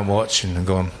 and I'm watching and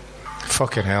going,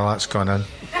 fucking hell, that's gone in.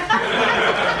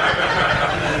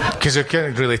 Because I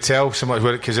couldn't really tell so much,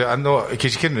 because you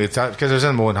couldn't really tell, because I was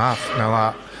in my own half and all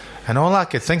that. And all I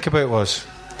could think about was,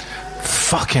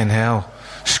 fucking hell,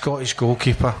 Scottish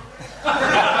goalkeeper.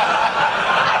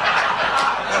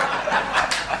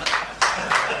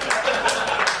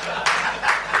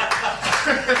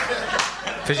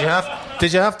 Did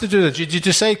you have to do that? Did you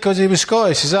decide because he was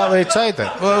Scottish? Is that why you tried it?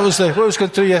 What was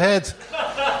going through your head?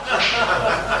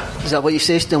 Is that what you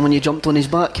said to him when you jumped on his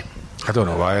back? I don't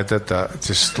know why I did that.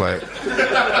 Just like,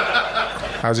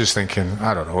 I was just thinking,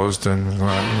 I don't know what I was doing.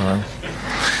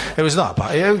 It was not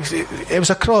bad. It was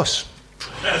a cross.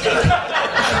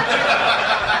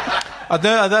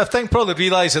 I think probably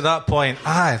realised at that point,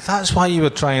 that's why you were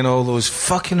trying all those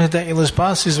fucking ridiculous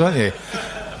passes, weren't you?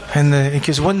 And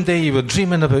because one day you were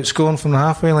dreaming about scoring from the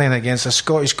halfway line against a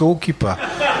Scottish goalkeeper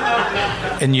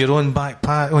in your own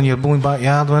on your own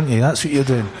backyard, weren't you? That's what you're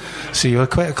doing. So you were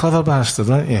quite a clever bastard,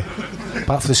 weren't you?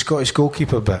 Apart from the Scottish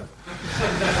goalkeeper bit.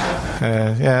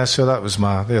 So that was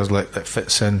that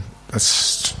fits in.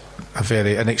 It's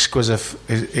an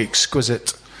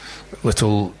exquisite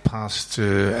little pass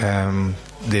to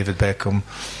David Beckham,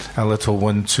 a little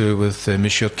 1-2 with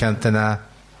Monsieur Cantona.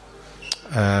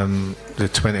 The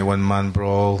 21-man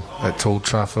brawl at Old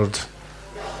Trafford,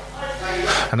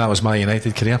 and that was my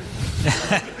United career.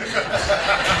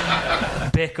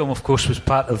 Beckham, of course, was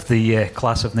part of the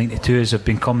class of '92, as have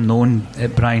become known,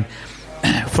 Brian.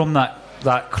 from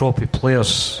that crop of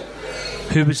players,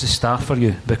 who was the star for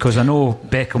you? Because I know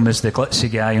Beckham is the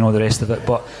glitzy guy and all the rest of it,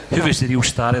 but who was the real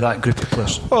star of that group of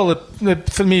players? Well,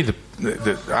 for me,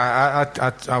 I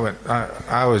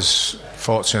was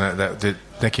fortunate that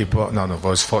Nicky Butt, I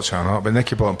was fortunate or not, but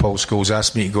Nicky Butt and Paul Scholes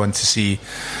asked me to go in to see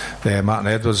Martin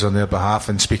Edwards on their behalf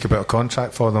and speak about a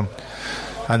contract for them.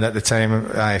 And at the time,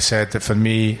 I said that for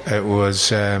me, it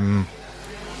was in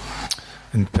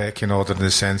pecking order in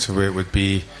the sense of where it would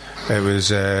be. It was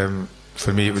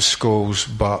for me, it was Scholes,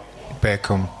 Butt,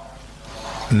 Beckham,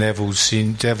 Neville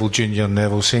Junior,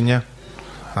 Neville Senior.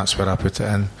 That's where I put it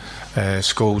in.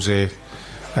 Scholes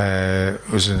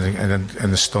was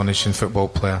an astonishing football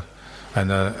player.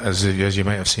 And as you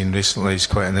might have seen recently, he's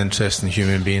quite an interesting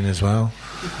human being as well.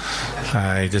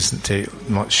 He doesn't take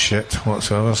much shit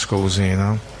whatsoever, Scholes, you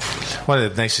know. One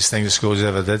of the nicest things that Scholes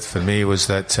ever did for me was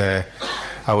that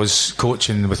I was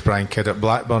coaching with Brian Kidd at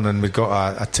Blackburn, and we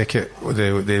got a ticket.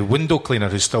 The window cleaner,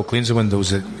 who still cleans the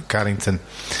windows at Carrington,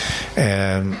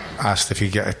 asked if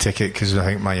he'd get a ticket because I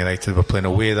think Man United were playing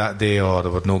away that day or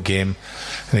there was no game,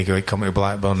 and he could come to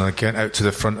Blackburn. And I went out to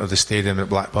the front of the stadium at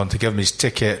Blackburn to give him his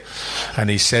ticket, and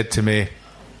he said to me,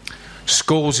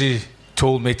 "Scholesy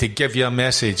told me to give you a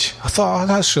message." I thought, oh,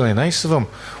 that's really nice of him.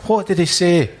 What did he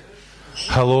say?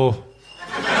 Hello.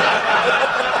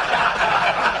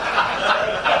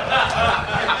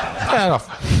 Fair enough.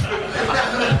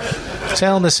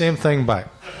 Tell him the same thing back.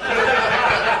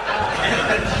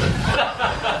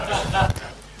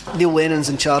 Neil Lennon's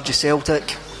in charge of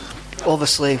Celtic.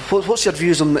 Obviously, what's your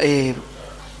views on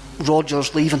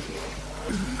Rodgers leaving?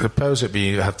 The powers that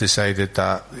be have decided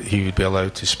that he would be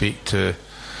allowed to speak to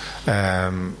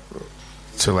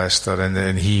Leicester,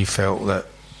 and he felt that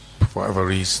for whatever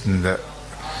reason that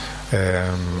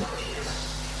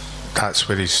that's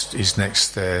where his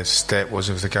next step was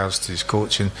with regards to his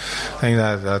coaching. I think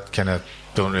that kind of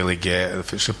don't really get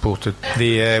if it's reported.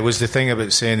 Was the thing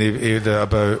about saying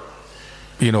about,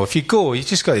 you know, if you go, you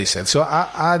just got to say. So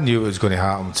I knew it was going to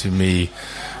happen to me,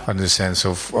 in the sense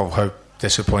of how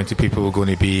disappointed people were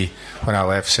going to be when I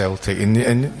left Celtic, and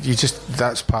you just,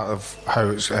 that's part of how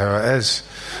it is.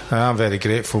 And I'm very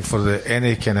grateful for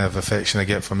any kind of affection I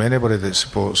get from anybody that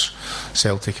supports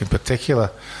Celtic in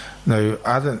particular. Now,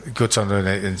 I didn't go turn around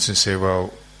and say,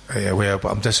 well, but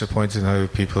I'm disappointed in how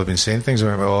people have been saying things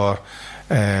about me, or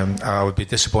I would be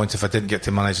disappointed if I didn't get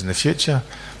to manage in the future.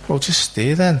 Well, just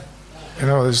stay then. You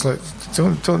know, it's like,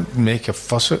 don't make a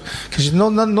fuss, because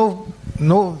no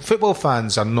football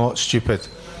fans are not stupid.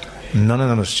 None of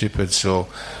them are stupid, so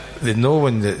they know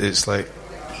when it's like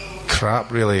crap,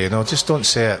 really. You know, just don't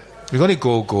say it. You're going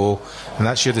to go, and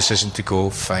that's your decision to go.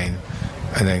 Fine.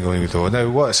 And then going to go. Now,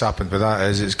 what has happened with that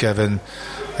is it's given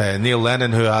Neil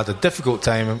Lennon, who had a difficult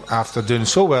time after doing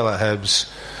so well at Hibs,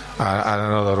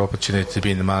 another opportunity to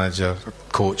be the manager,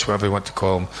 coach, whatever you want to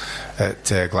call him, at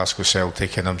Glasgow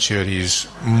Celtic. And I'm sure he's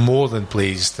more than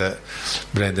pleased that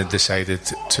Brendan decided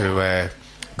to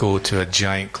go to a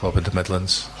giant club in the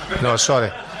Midlands. No, sorry,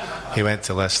 he went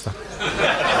to Leicester.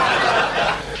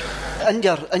 In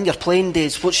your playing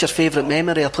days, what's your favourite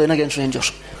memory of playing against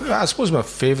Rangers? I suppose my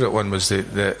favourite one was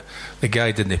the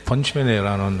guy didn't punch me and he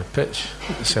ran on the pitch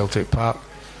at Celtic Park.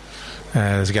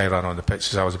 There's a guy ran on the pitch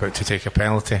as I was about to take a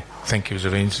penalty. I think he was a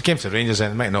Rangers. He came to the Rangers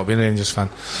then, might not be a Rangers fan.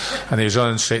 And he was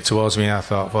running straight towards me, and I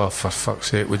thought, well, for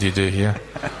fuck's sake, what do you do here?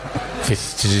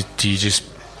 Do you just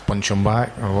punch him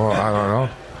back or what? I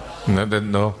don't know. I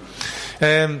didn't know.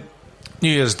 New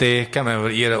Year's Day, can't remember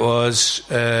what year it was.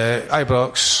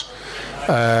 Ibrox.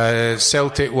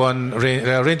 Celtic 1,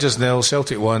 Rangers 0,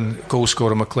 Celtic 1, goal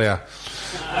scorer McClair.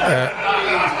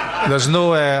 There's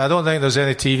no, I don't think there's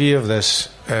any TV of this,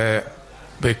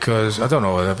 because I don't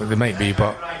know, there might be,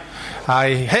 but I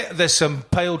hit this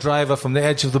pile driver from the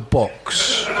edge of the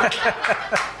box,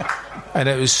 and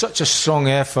it was such a strong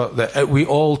effort that we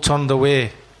all turned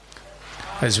away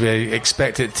as we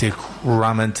expected to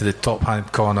ram into the top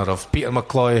hand corner of Peter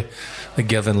McCloy, the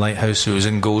Given Lighthouse, who was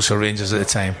in goals for Rangers at the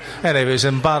time. Anyway, it was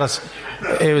embarrassing.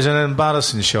 It was an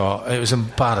embarrassing shot. It was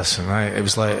embarrassing, right? It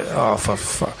was like, oh, for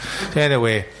fuck.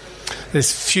 Anyway,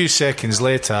 this few seconds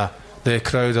later, the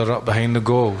crowd are up behind the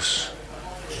goals.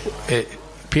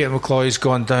 Peter McCloy's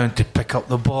gone down to pick up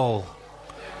the ball,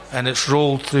 and it's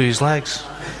rolled through his legs.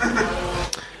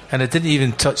 And it didn't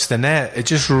even touch the net. It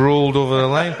just rolled over the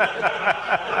line.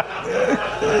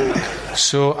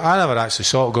 So I never actually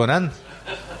saw it going in.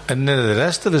 And none of the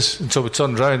rest of us, until we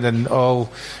turned round and all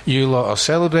you lot are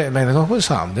celebrating. And I go, what's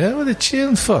happened there? What are they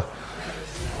cheering for?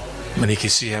 And you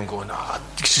could see him going,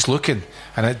 he's just looking.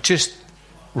 And it just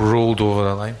rolled over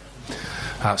the line.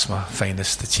 That's my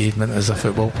finest achievement as a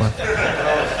football player.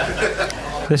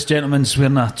 This gentleman's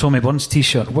wearing a Tommy Burns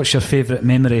t-shirt. What's your favourite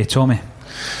memory, Tommy?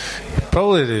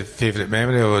 Probably the favourite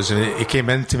memory was he came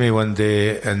in to me one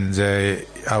day, and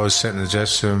I was sitting in the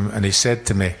dressing room, and he said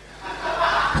to me,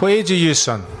 "What age are you,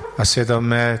 son?" I said,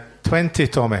 "I'm 20,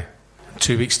 Tommy.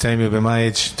 2 weeks' time you'll be my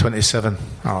age, 27.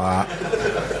 Like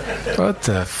that. What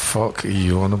the fuck are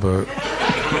you on about?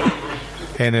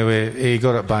 Anyway, he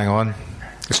got it bang on.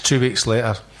 It's 2 weeks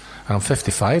later, and I'm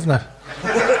 55 now.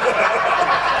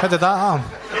 How did that happen?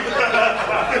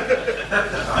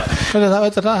 How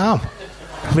did that happen?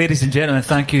 Ladies and gentlemen,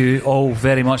 thank you all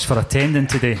very much for attending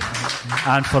today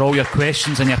and for all your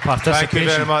questions and your participation. Thank you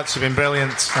very much. You've been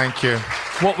brilliant. Thank you.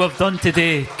 What we've done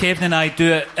today, Kevin and I do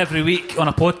it every week on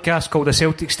a podcast called The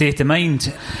Celtic State of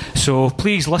Mind. So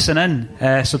please listen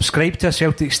in, subscribe to A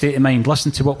Celtic State of Mind,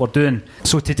 listen to what we're doing.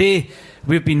 So today,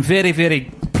 we've been very,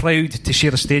 very proud to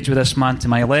share a stage with this man to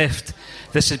my left.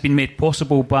 This has been made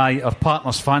possible by our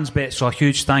partners FansBet, so a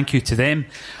huge thank you to them.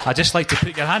 I'd just like to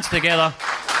put your hands together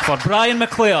for Brian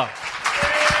McClair.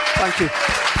 Thank you.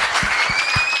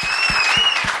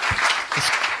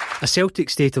 A Celtic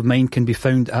State of Mind can be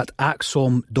found at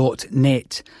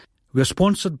Acsom.net. We're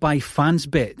sponsored by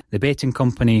FansBet, the betting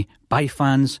company by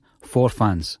fans for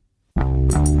fans.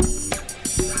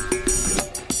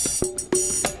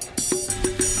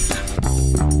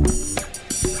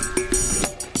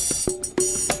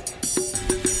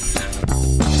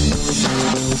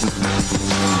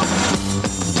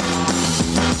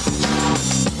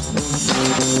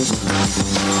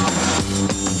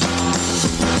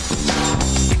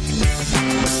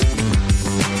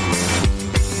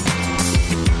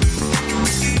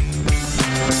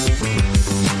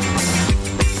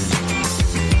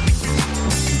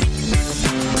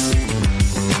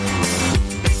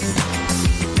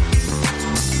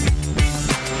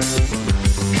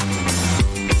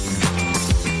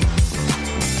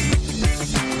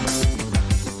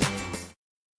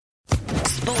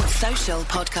 Social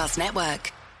Podcast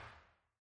Network.